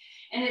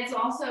 And it's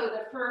also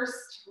the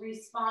first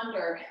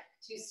responder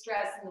to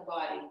stress in the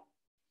body.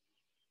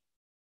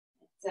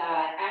 It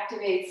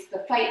activates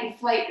the fight and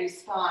flight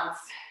response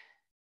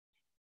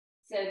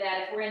so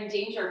that if we're in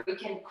danger, we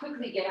can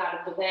quickly get out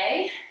of the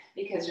way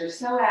because your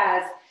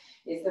psoas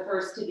is the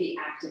first to be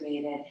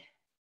activated.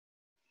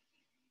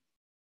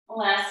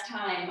 Last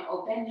time,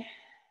 open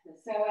the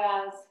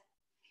psoas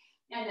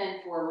and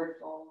then forward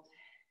fold.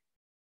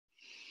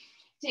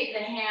 Take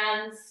the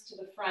hands to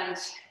the front,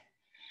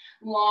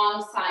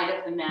 long side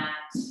of the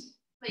mat.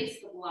 Place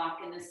the block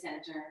in the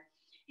center.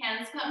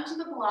 Hands come to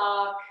the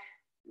block.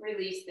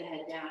 Release the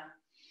head down.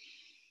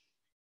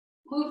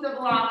 Move the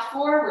block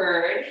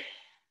forward.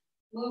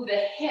 Move the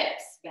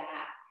hips back.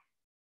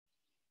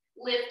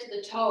 Lift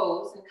the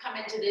toes and come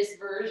into this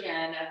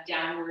version of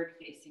downward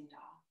facing dog.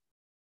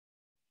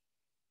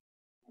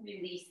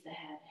 Release the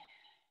head.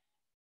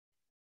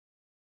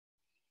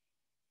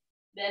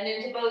 Bend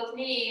into both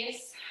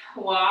knees.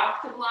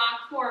 Walk the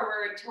block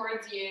forward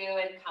towards you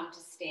and come to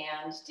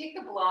stand. Take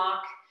the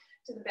block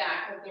to the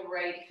back of the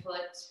right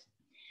foot.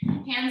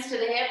 Hands to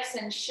the hips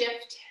and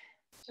shift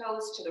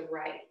toes to the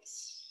right.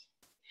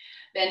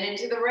 Bend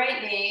into the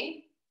right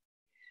knee.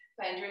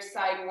 Find your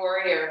side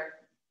warrior.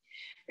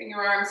 Bring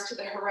your arms to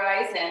the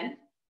horizon.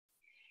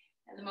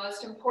 And the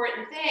most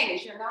important thing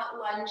is you're not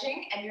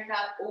lunging and you're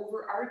not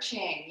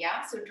overarching,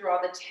 yeah? So draw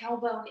the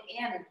tailbone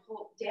in,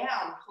 pull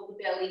down, pull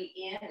the belly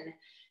in,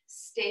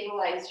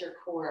 stabilize your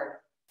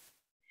core.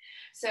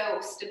 So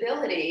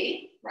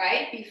stability,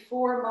 right,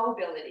 before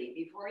mobility,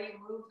 before you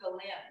move the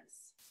limbs.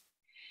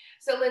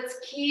 So let's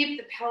keep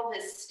the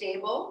pelvis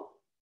stable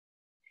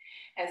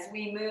as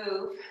we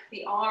move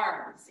the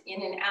arms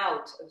in and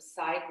out of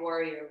side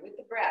warrior with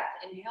the breath.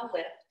 Inhale,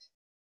 lift.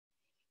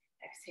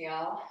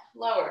 Exhale,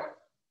 lower.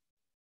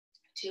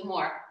 2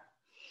 more.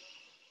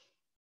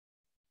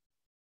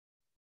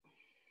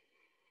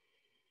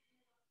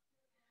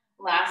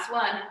 Last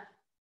one.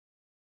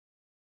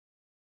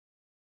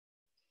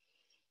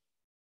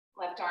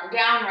 Left arm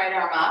down, right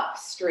arm up,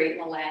 straighten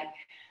the leg.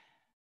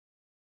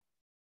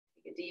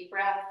 Take a deep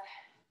breath.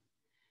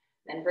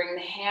 Then bring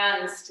the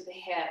hands to the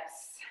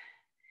hips.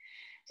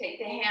 Take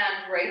the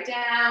hand right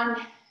down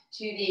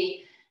to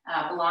the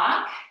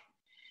block.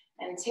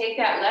 And take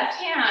that left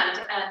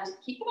hand and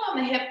keep it on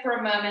the hip for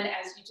a moment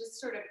as you just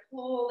sort of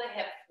pull the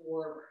hip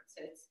forward.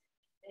 So it's,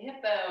 the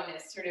hip bone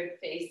is sort of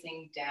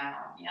facing down,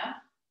 yeah?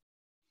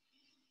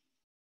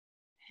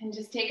 And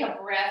just take a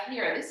breath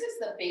here. This is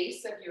the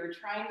base of your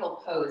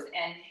triangle pose,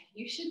 and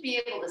you should be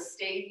able to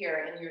stay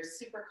here and you're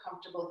super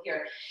comfortable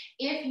here.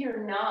 If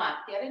you're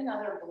not, get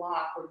another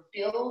block or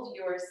build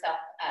yourself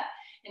up.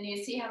 And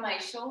you see how my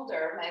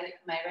shoulder,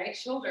 my right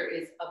shoulder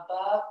is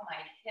above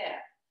my hip.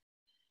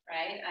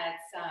 Right?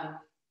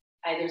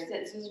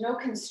 It's there's no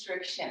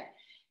constriction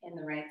in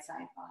the right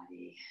side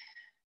body.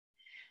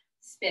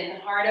 Spin the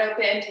heart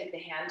open, take the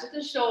hand to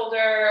the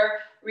shoulder,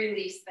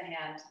 release the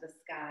hand to the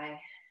sky.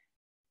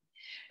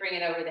 Bring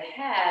it over the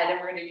head, and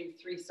we're going to do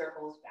 3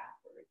 circles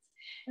backwards.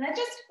 And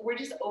we're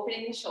just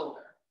opening the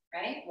shoulder,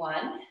 right?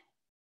 1,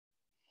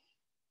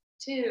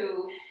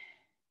 2,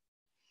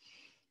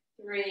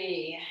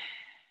 3.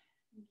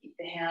 Keep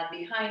the hand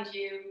behind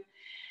you.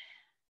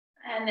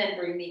 And then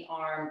bring the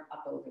arm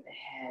up over the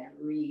head,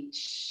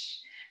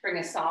 reach. Bring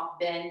a soft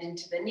bend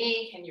into the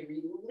knee. Can you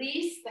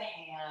release the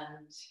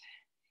hand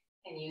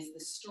and use the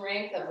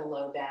strength of the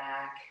low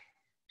back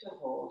to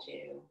hold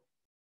you?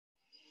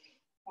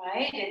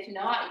 Right? If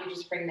not, you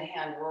just bring the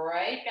hand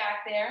right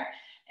back there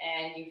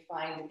and you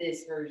find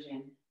this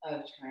version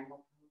of triangle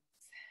pose.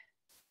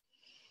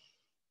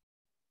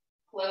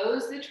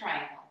 Close the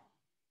triangle.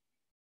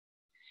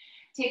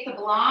 Take the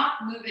block,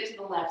 move it to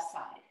the left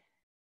side.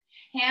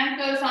 Hand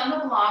goes on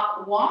the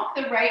block, walk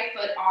the right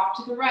foot off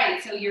to the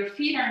right. So your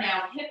feet are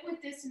now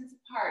hip-width distance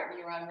apart.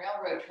 You're on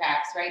railroad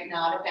tracks, right?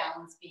 Not a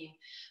balance beam.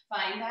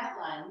 Find that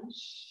lunge,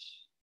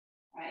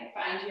 right?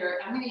 Find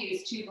your, I'm gonna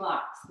use 2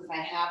 blocks because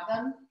I have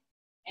them.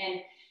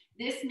 And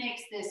this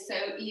makes this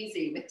so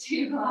easy with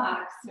 2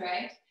 blocks,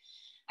 right?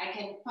 I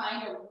can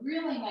find a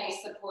really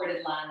nice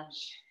supported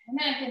lunge. And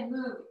then I can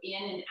move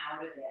in and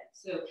out of it.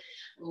 So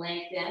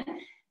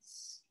lengthen,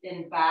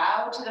 then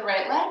bow to the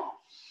right leg.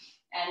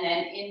 And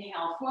then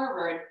inhale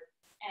forward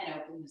and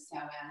open the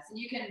psoas. And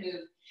you can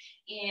move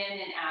in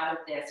and out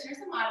of this. Here's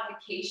a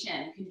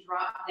modification. You can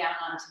drop down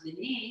onto the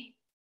knee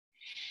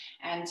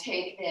and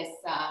take this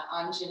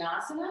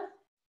Anjanasana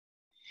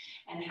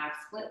and half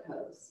split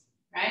pose,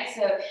 right?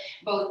 So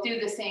both do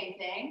the same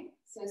thing.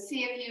 So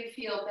see if you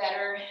feel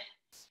better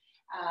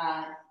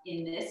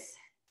in this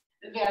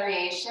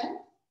variation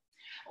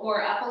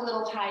or up a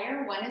little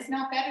higher. One is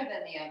not better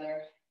than the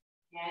other,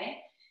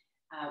 okay?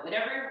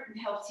 Whatever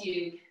helps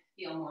you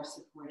feel more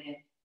supported.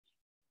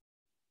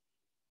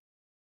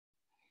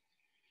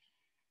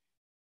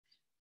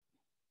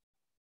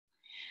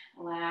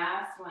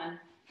 Last one.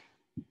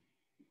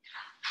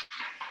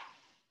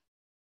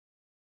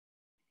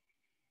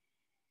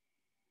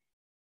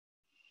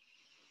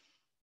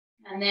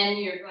 And then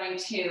you're going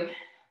to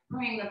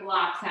bring the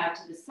blocks out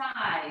to the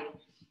side.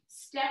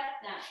 Step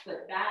that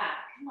foot back.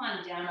 Come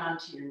on down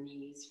onto your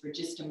knees for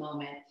just a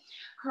moment.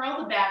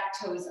 Curl the back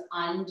toes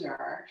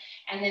under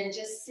and then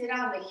just sit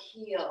on the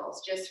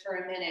heels just for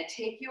a minute.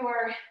 Take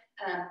your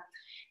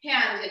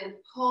hand and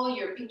pull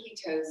your pinky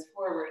toes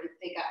forward if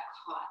they got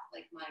caught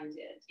like mine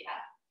did, yeah?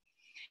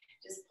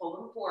 Just pull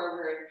them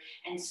forward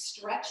and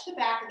stretch the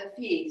back of the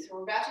feet. So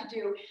we're about to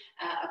do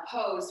a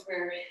pose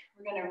where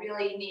we're gonna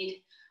really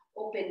need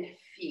open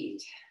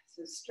feet.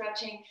 So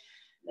stretching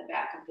the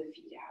back of the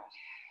feet out.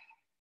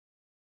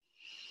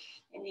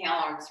 Inhale,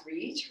 arms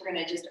reach. We're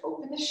gonna just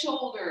open the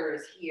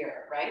shoulders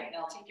here, right?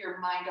 Now take your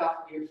mind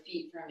off of your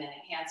feet for a minute,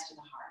 hands to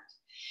the heart.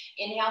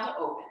 Inhale to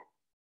open.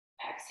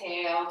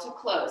 Exhale to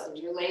close.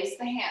 Interlace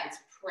the hands,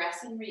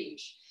 press and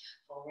reach.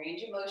 Full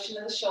range of motion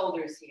of the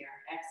shoulders here.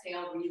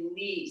 Exhale,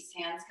 release,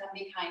 hands come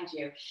behind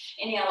you.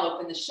 Inhale,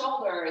 open the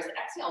shoulders.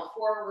 Exhale,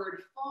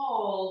 forward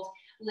fold,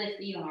 lift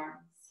the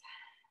arms.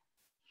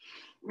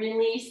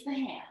 Release the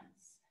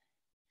hands.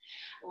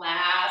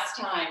 Last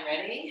time,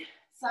 ready?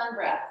 Sun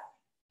breath.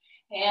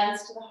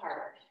 Hands to the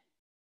heart.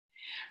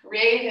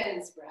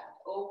 Raven's breath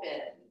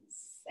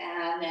opens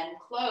and then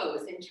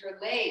close,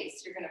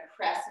 interlace. You're going to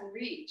press and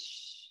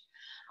reach.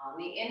 On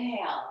the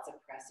inhale, it's a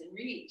press and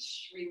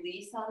reach.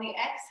 Release on the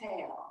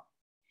exhale.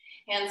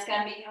 Hands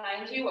come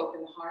behind you,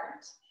 open the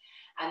heart.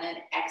 And then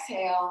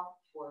exhale,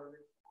 forward.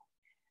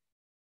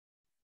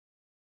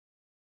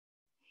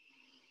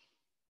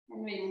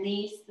 And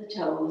release the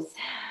toes.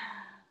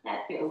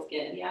 That feels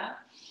good, yeah?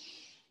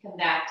 Come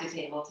back to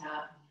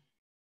tabletop.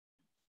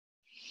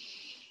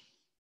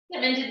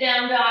 Come into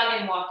down dog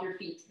and walk your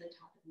feet to the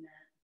top of the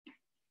mat.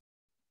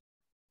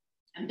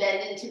 And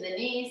bend into the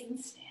knees and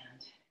stand.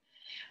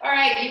 All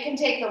right, you can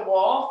take the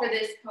wall for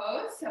this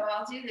pose. So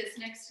I'll do this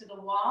next to the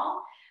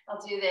wall. I'll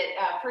do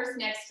that first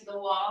next to the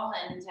wall,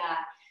 and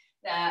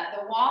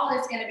the wall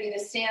is going to be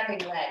the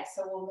standing leg.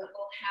 So we'll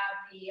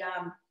have the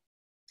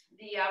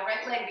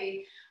right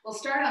leg. We'll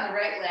start on the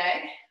right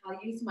leg.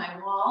 I'll use my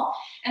wall,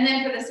 and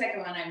then for the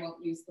second one, I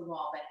won't use the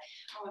wall. But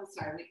oh, I'm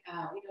sorry,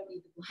 we don't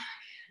need the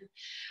block.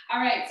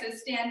 All right, so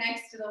stand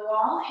next to the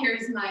wall.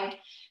 Here's my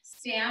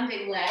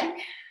standing leg.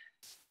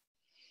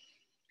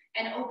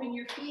 And open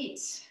your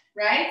feet,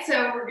 right?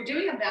 So we're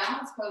doing a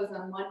balance pose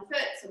on one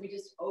foot. So we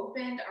just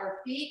opened our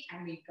feet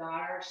and we got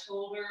our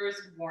shoulders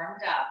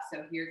warmed up.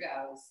 So here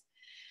goes.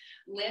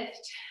 Lift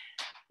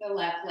the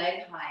left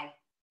leg high.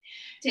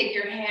 Take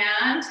your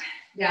hand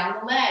down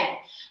the leg.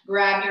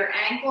 Grab your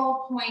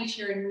ankle, point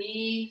your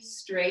knee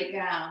straight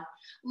down.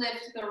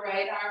 Lift the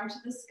right arm to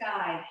the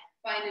sky.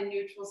 Find a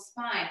neutral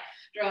spine.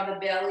 Draw the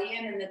belly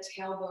in and the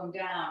tailbone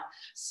down.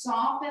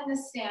 Soften the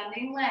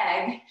standing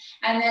leg.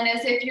 And then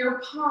as if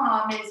your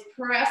palm is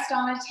pressed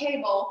on a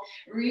table,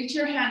 reach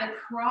your hand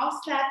across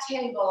that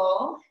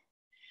table.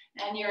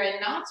 And you're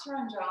in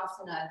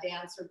Natsarandasana,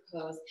 dancer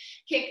pose.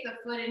 Kick the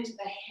foot into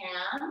the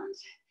hand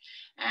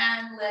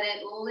and let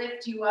it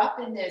lift you up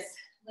in this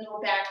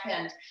little back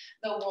bend.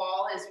 The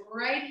wall is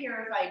right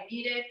here if I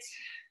need it.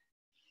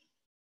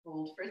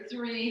 Hold for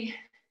 3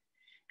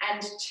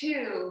 and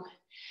 2.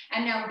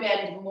 And now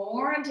bend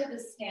more into the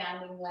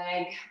standing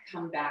leg.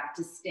 Come back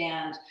to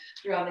stand.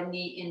 Draw the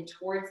knee in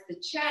towards the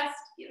chest.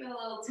 Give it a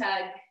little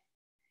tug.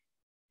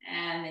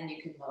 And then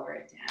you can lower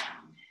it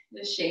down.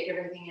 Just shake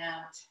everything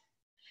out.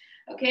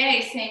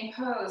 Okay, same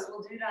pose.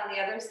 We'll do it on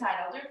the other side.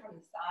 I'll do it from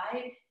the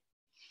side,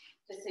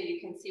 just so you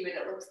can see what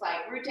it looks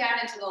like. Root down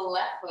into the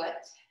left foot.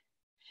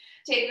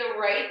 Take the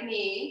right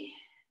knee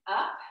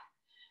up.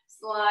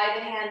 Slide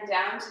the hand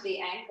down to the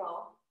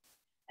ankle.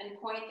 and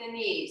point the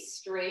knees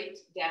straight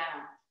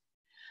down.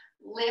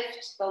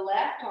 Lift the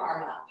left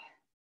arm up.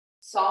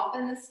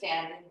 Soften the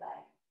standing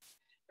leg.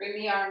 Bring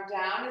the arm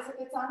down as if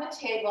it's on a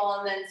table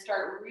and then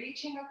start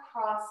reaching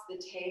across the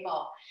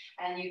table.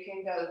 And you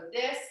can go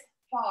this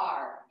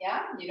far,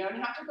 yeah? You don't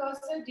have to go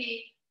so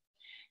deep.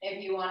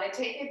 If you want to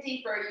take it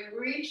deeper, you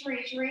reach,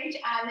 reach, reach,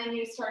 and then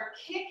you start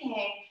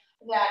kicking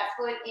that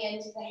foot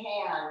into the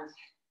hand.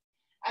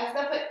 As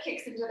the foot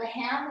kicks into the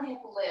hand, the hip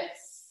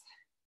lifts.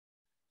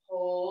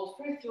 Hold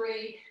for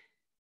 3,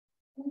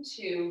 and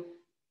 2,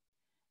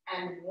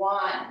 and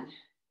 1.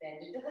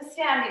 Bend into the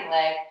standing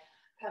leg.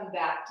 Come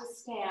back to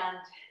stand.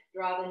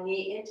 Draw the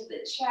knee into the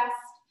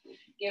chest.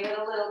 Give it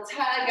a little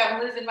tug.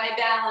 I'm losing my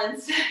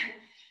balance.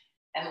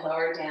 And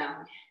lower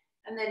down.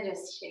 And then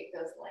just shake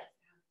those legs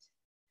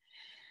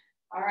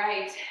out. All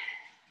right.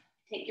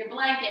 Take your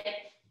blanket.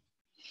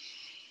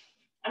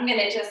 I'm going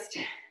to just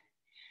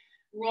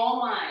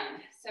roll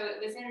mine. So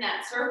it was in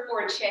that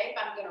surfboard shape.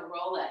 I'm going to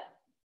roll it.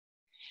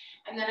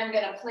 And then I'm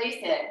going to place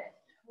it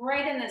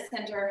right in the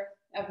center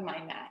of my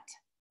mat.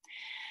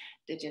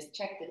 To just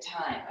check the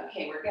time.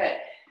 Okay, we're good.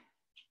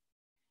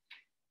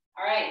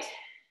 All right.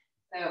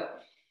 So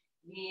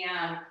the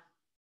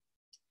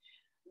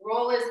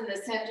roll is in the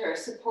center,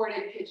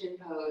 supported pigeon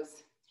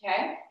pose.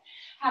 Okay?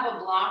 Have a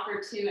block or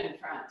 2 in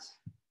front.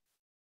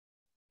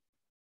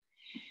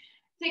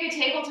 Take a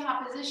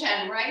tabletop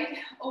position right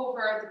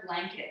over the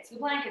blankets. The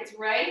blanket's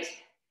right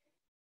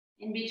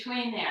in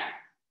between there.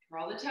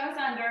 Roll the toes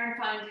under and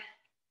find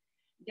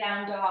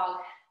down dog.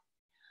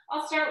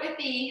 I'll start with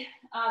the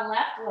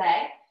left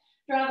leg.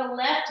 Draw the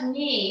left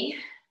knee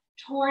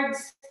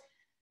towards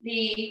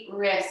the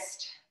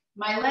wrist.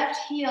 My left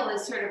heel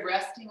is sort of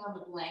resting on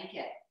the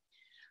blanket.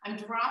 I'm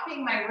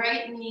dropping my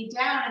right knee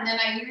down, and then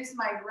I use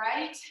my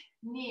right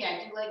knee.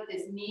 I do like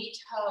this knee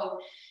toe,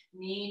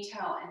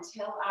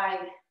 until I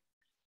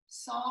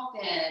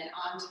soften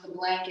onto the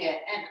blanket,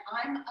 and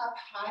I'm up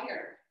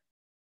higher.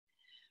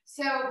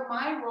 So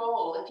my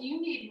roll, if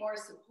you need more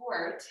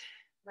support,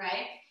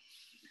 right,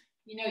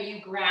 you know,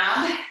 you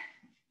grab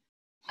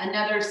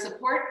another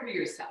support for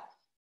yourself.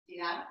 See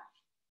that?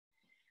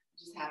 I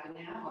just happen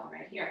to have one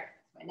right here.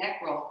 It's my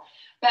neck roll.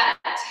 But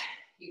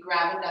you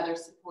grab another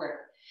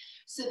support.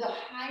 So the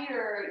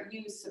higher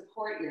you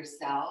support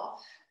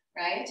yourself,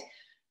 right,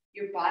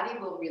 your body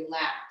will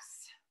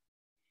relax.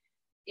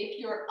 If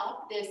you're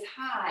up this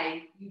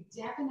high, you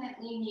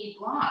definitely need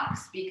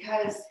blocks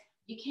because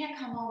you can't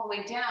come all the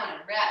way down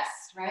and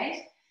rest,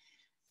 right?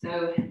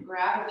 So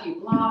grab a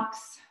few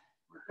blocks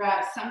or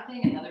grab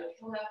something, another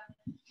pillow.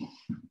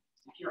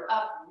 If you're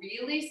up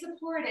really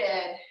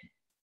supported,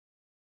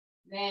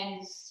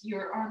 then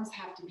your arms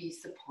have to be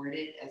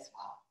supported as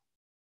well.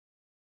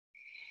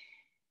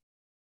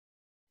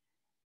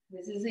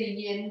 This is a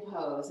yin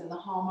pose, and the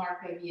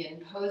hallmark of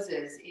yin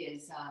poses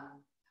is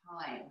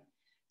time.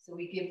 So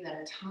we give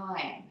them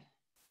time.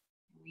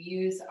 We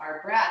use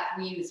our breath,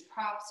 we use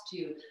props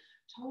to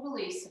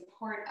totally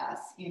support us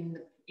in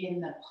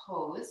the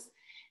pose,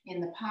 in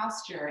the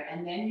posture,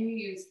 and then you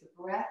use the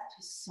breath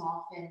to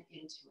soften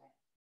into it.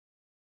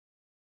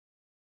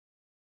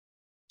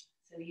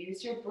 So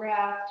use your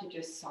breath to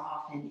just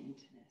soften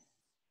into this.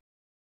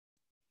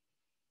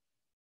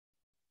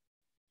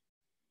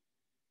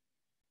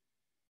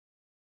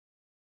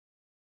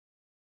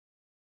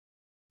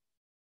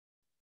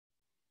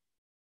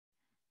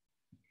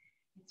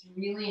 It's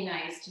really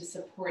nice to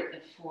support the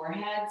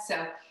forehead.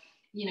 So,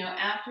 you know,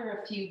 after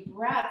a few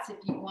breaths, if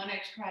you want to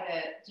try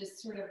to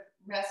just sort of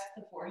rest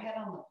the forehead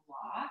on the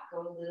block,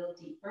 go a little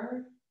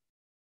deeper,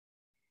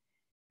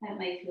 that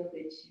might feel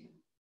good too.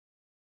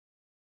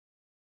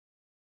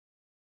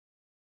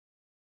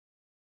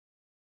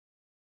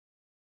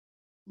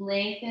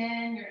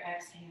 Lengthen your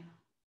exhale.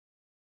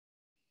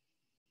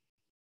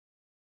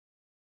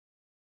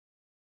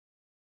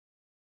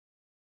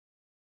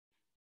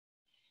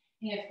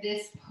 If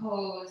this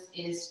pose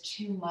is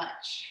too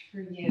much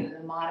for you,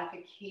 the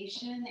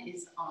modification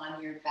is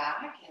on your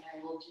back, and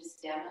I will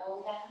just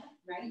demo that,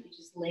 right? You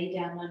just lay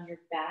down on your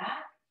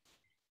back,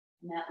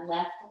 and that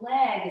left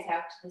leg is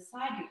out to the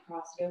side. You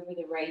cross it over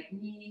the right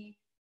knee,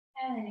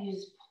 and then you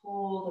just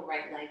pull the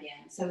right leg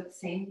in. So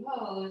same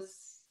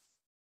pose,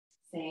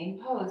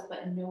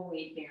 but no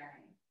weight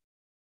bearing.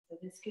 So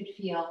this could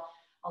feel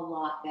a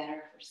lot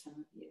better for some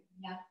of you,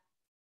 yeah?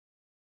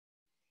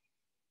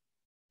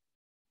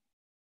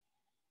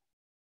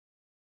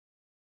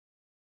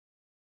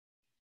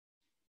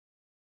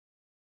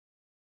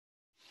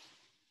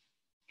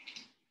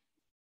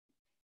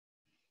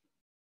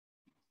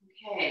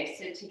 Okay,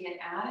 so to get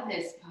out of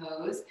this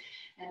pose,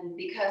 and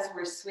because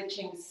we're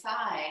switching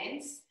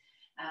sides,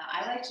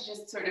 I like to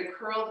just sort of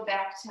curl the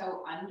back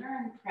toe under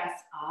and press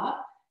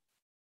up,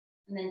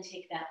 and then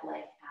take that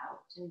leg out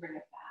and bring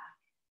it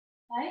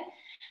back, okay?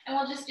 And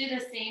we'll just do the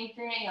same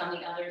thing on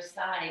the other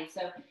side.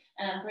 So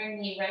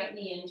bring the right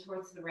knee in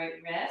towards the right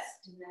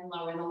wrist, and then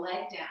lower the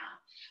leg down.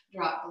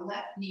 Drop the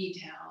left knee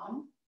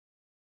down,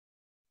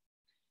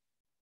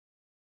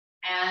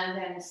 and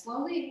then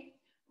slowly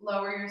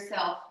lower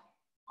yourself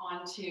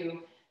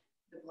onto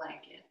the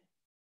blanket.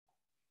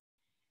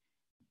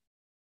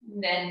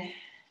 And then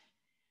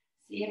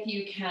see if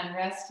you can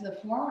rest the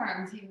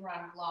forearms either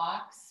on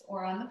blocks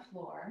or on the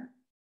floor.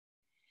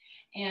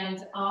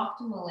 And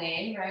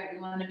optimally, right, we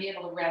want to be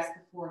able to rest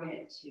the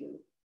forehead too.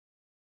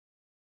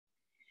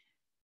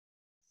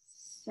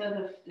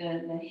 So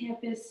the hip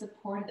is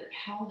supported, the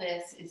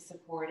pelvis is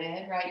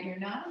supported, right? You're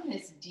not in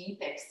this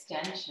deep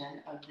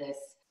extension of this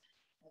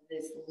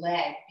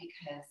leg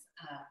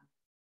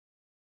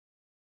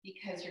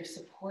because you're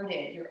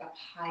supported, you're up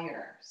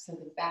higher. So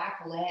the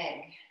back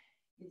leg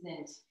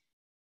isn't,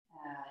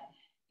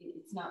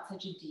 it's not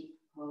such a deep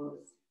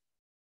pose,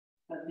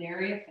 but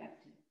very effective.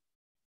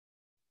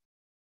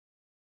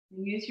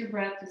 Use your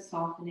breath to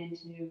soften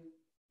into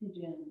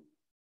pigeon,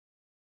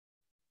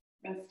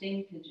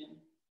 resting pigeon.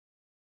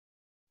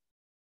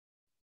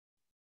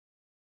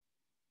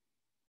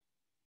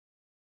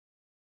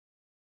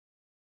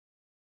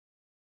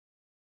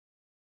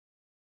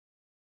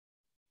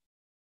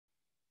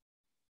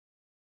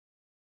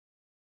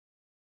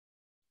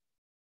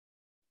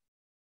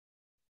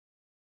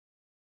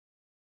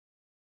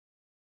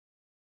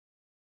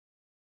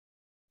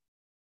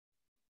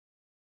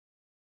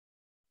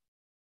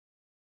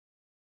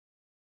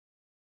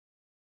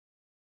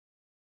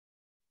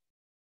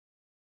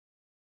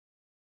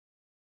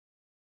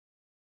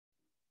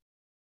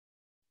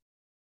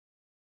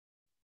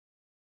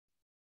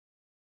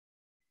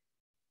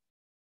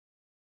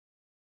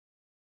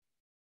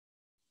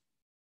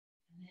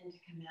 And to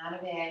come out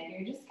of it,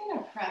 you're just going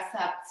to press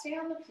up. Stay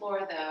on the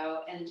floor,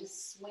 though, and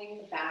just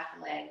swing the back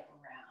leg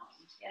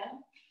around. Yeah?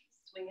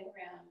 Swing it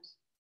around.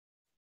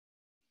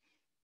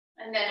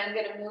 And then I'm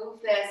going to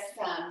move this,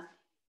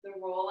 the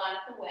roll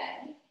out of the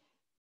way.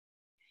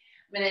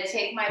 I'm going to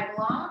take my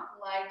block,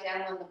 lie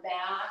down on the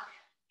back.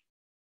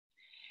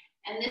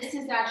 And this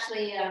is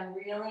actually a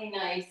really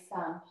nice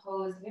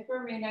pose,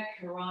 Viparita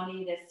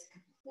Karani. This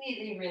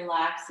completely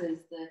relaxes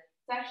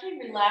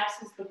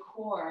relaxes the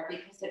core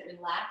because it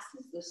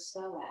relaxes the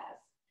psoas.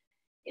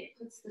 It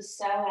puts the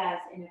psoas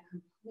in a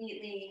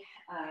completely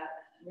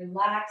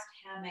relaxed,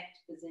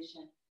 hammocked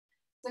position.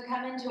 So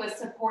come into a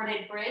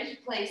supported bridge,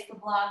 place the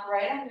block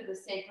right under the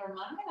sacrum.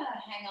 I'm gonna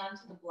hang on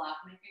to the block.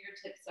 My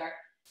fingertips are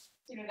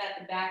sort of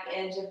at the back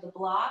edge of the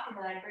block, and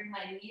then I bring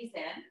my knees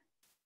in,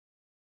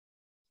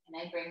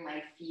 and I bring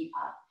my feet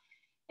up.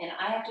 And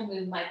I have to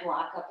move my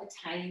block up a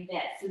tiny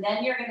bit. So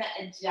then you're gonna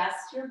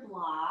adjust your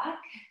block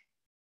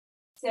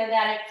so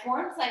that it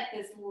forms like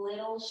this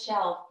little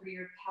shelf for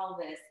your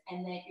pelvis,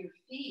 and that your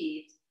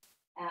feet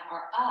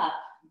are up,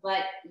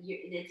 but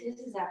this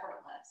is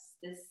effortless.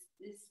 This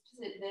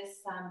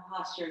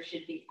posture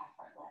should be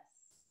effortless.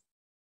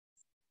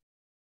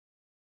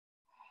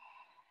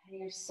 And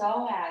your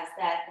psoas,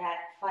 that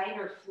fight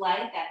or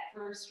flight, that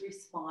first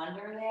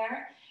responder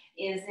there,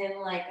 is in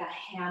like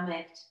a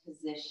hammocked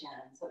position.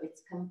 So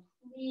it's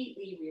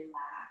completely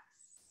relaxed.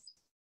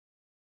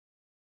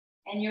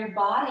 And your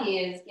body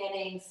is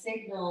getting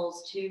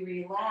signals to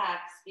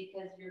relax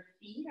because your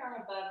feet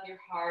are above your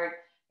heart.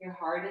 Your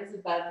heart is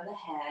above the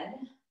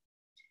head.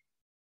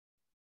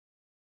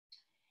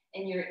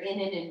 And you're in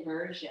an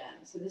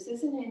inversion. So this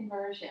is an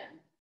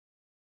inversion.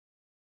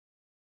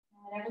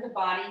 Whenever the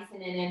body's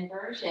in an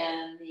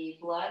inversion, the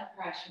blood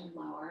pressure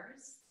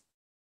lowers.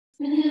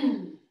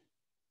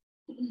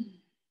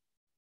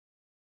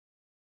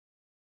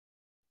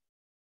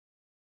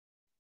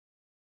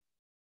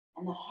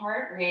 And the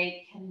heart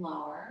rate can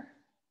lower,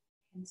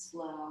 can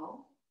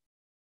slow.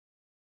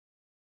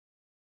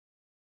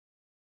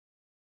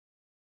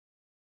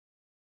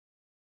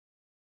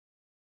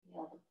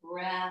 Feel the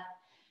breath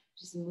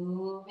just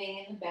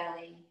moving in the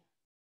belly.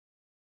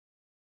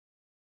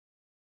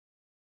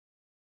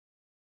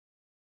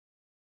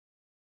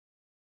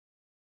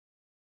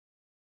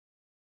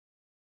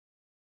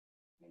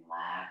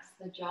 Relax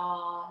the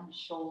jaw and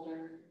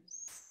shoulders,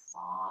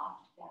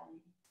 soft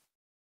belly.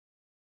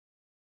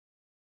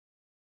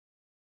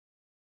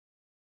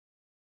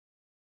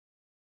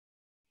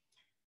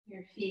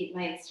 Your feet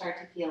might start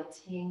to feel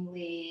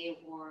tingly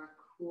or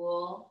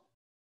cool.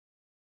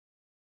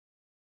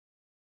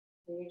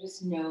 So you're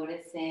just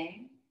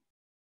noticing.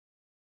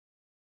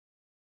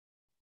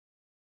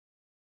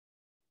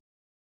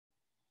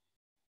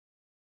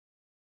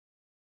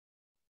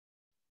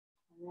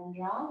 And then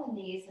draw the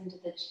knees into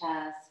the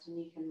chest, and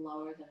you can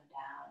lower them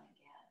down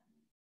again.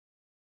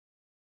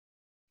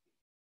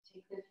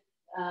 Take the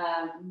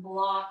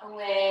block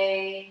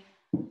away.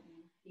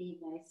 Feet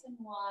nice and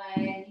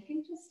wide. You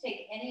can just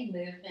take any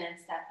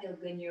movements that feel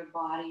good in your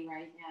body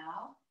right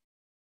now.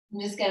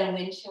 I'm just going to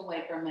windshield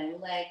wiper my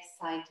legs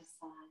side to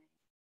side.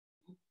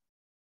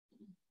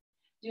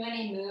 Do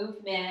any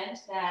movement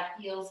that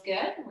feels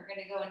good. We're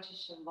going to go into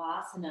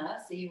Shavasana.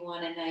 So you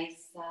want a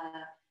nice,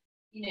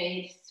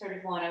 you sort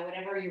of want to,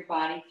 whatever your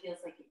body feels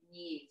like it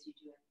needs, you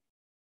do it.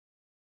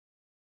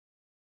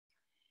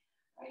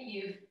 All right,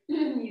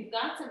 you've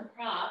got some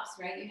props,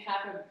 right?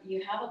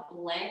 You have a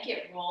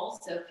blanket roll,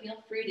 so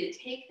feel free to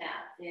take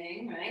that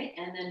thing, right?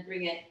 And then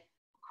bring it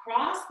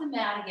across the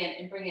mat again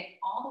and bring it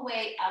all the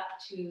way up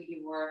to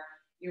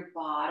your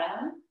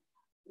bottom.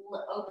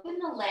 Open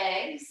the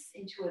legs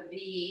into a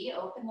V,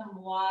 open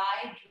them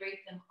wide,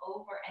 drape them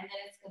over, and then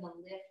it's going to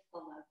lift the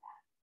low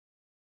back.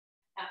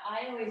 Now,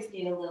 I always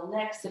need a little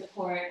neck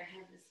support. I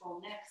have this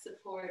little neck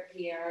support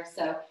here.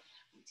 So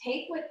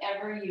take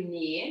whatever you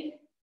need.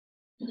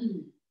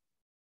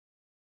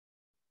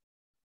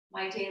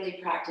 My daily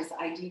practice,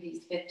 I do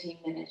these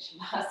 15-minute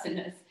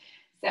shavasana.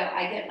 So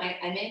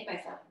I make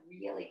myself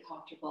really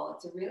comfortable.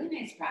 It's a really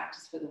nice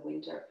practice for the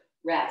winter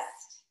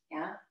rest.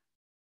 Yeah.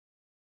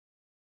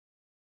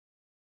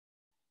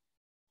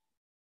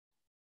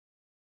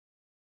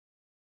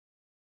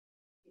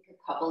 Take a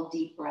couple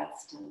deep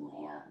breaths to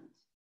land.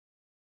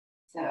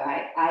 So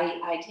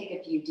I take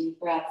a few deep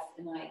breaths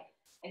and I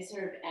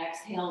sort of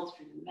exhale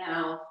through the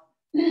mouth.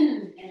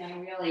 And I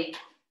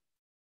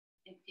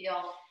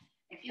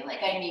feel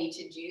like I need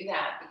to do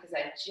that because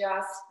I've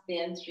just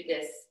been through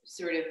this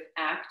sort of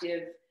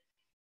active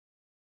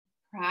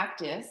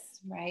practice,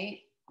 right?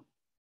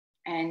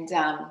 And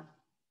now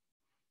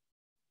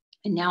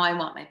I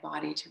want my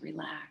body to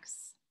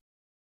relax.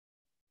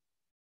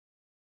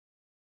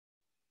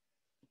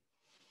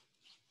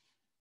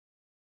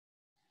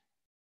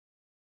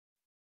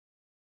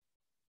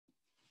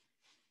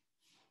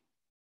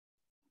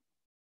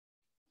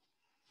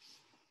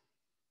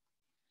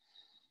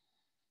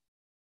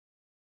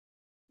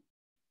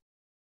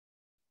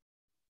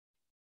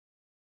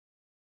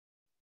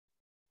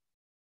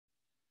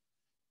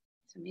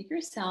 So make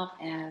yourself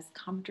as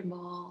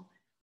comfortable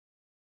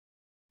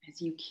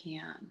as you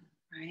can,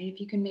 right? If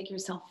you can make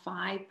yourself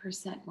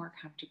 5% more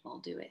comfortable,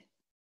 do it.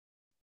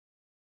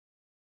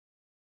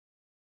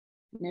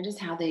 Notice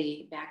how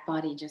the back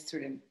body just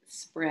sort of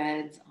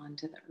spreads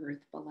onto the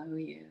earth below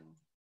you.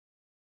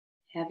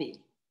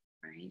 Heavy,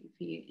 right?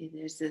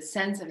 There's a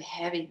sense of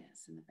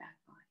heaviness in the back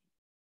body.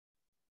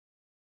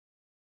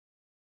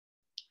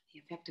 The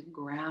effect of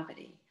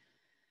gravity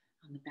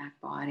on the back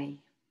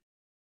body.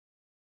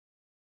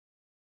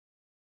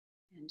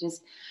 And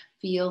just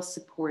feel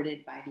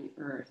supported by the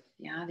earth.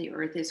 Yeah, the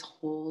earth is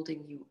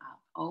holding you up,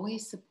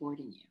 always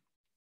supporting you.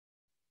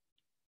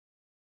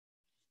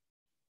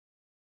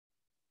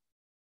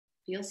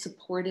 Feel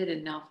supported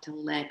enough to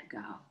let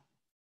go.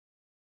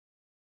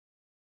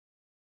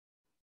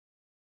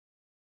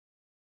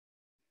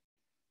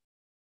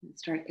 And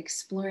start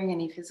exploring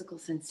any physical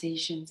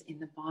sensations in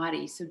the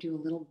body. So do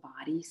a little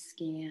body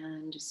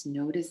scan, just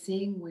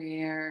noticing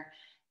where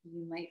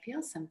you might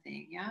feel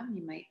something. Yeah,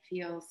 you might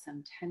feel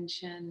some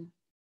tension.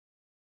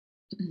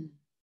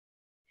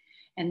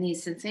 And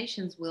these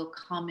sensations will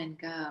come and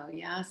go.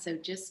 Yeah, so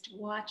just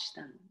watch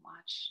them.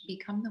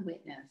 Become the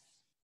witness.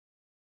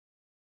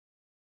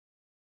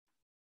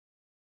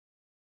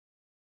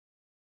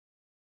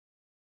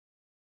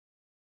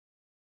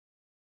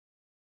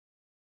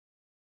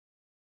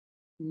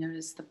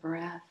 Notice the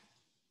breath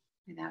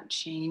without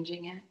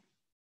changing it.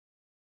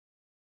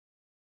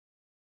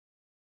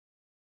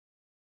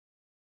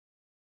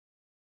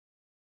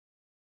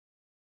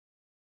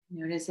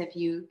 Notice if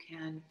you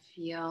can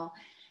feel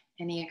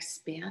any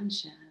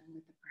expansion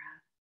with the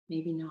breath.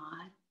 Maybe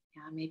not.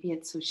 Yeah, maybe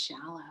it's so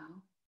shallow.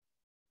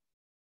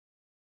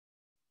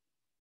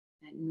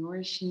 That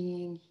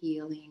nourishing,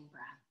 healing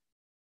breath.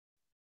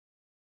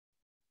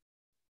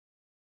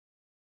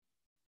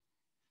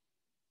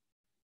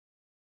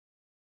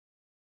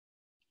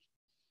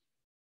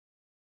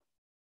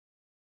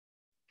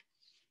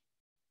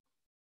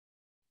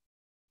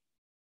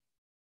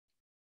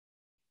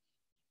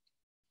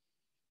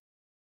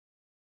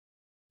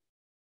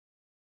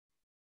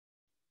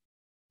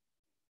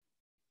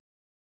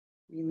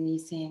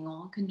 Releasing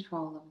all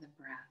control of the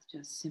breath,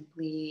 just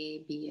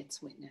simply be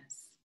its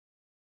witness.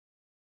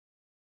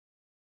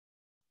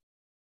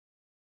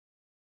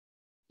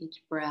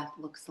 Each breath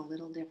looks a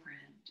little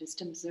different.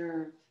 Just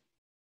observe.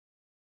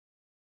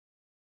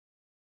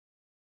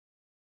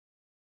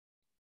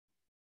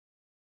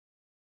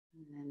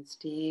 And then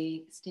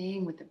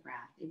staying with the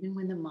breath. Even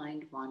when the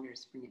mind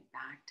wanders, bring it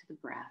back to the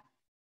breath.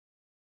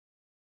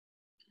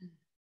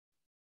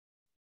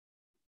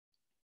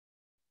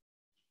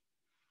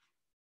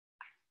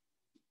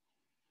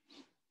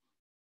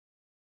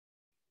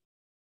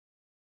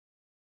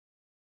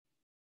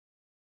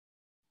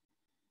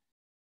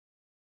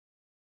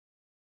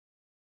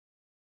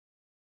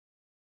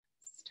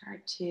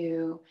 Start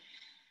to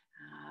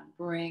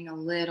bring a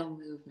little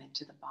movement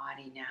to the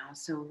body now.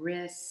 So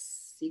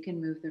wrists, you can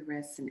move the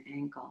wrists and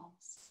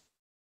ankles.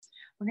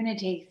 We're going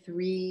to take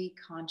 3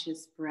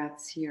 conscious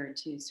breaths here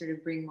to sort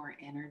of bring more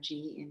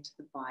energy into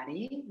the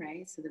body,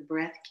 right? So the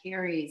breath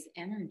carries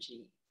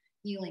energy,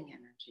 healing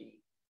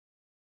energy.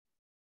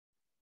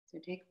 So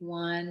take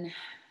 1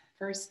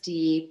 first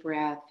deep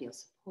breath, feel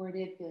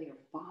supported, feel your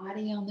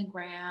body on the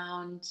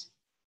ground.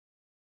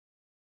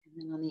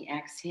 And then on the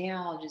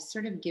exhale, just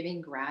sort of giving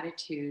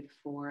gratitude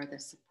for the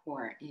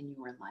support in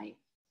your life.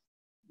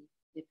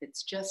 If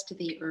it's just to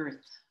the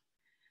earth,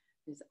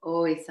 there's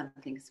always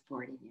something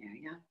supporting you,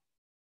 yeah?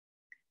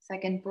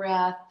 Second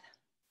breath,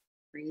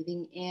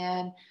 breathing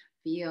in,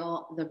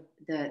 feel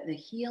the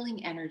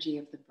healing energy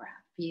of the breath.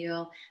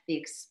 feel the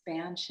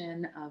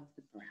expansion of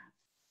the breath.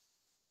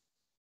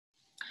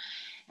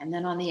 And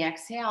then on the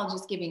exhale,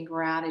 just giving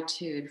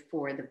gratitude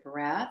for the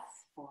breath,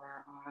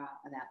 for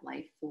that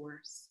life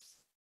force.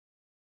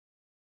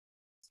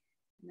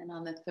 And then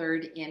on the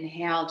third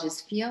inhale,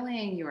 just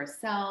feeling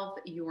yourself,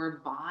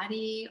 your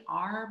body,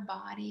 our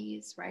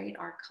bodies, right?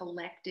 Our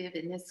collective,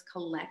 in this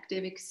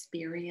collective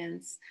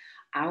experience,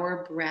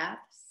 our breaths.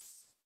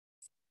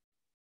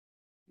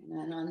 And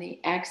then on the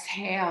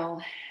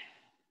exhale,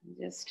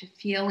 just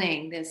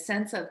feeling this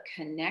sense of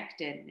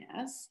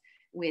connectedness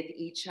with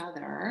each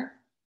other,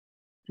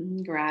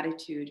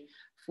 gratitude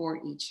for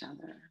each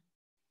other.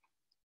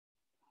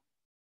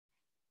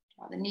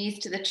 Draw the knees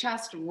to the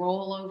chest,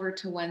 roll over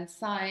to one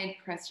side,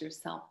 press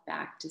yourself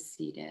back to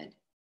seated.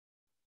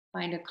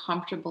 Find a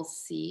comfortable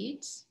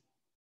seat.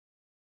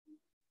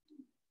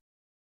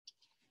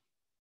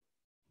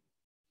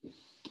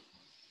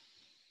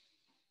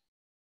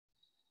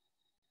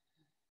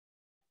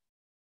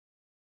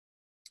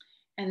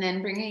 And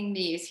then bringing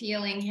these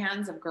healing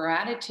hands of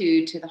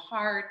gratitude to the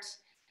heart,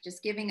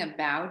 just giving a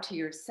bow to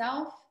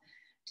yourself,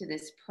 to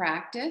this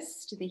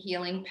practice, to the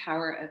healing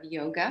power of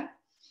yoga.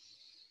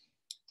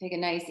 Take a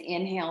nice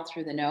inhale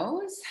through the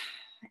nose,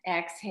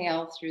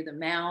 exhale through the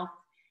mouth.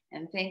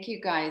 And thank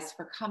you guys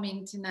for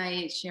coming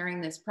tonight,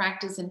 sharing this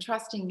practice and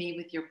trusting me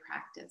with your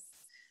practice.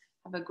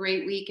 Have a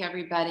great week,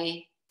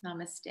 everybody.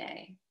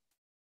 Namaste.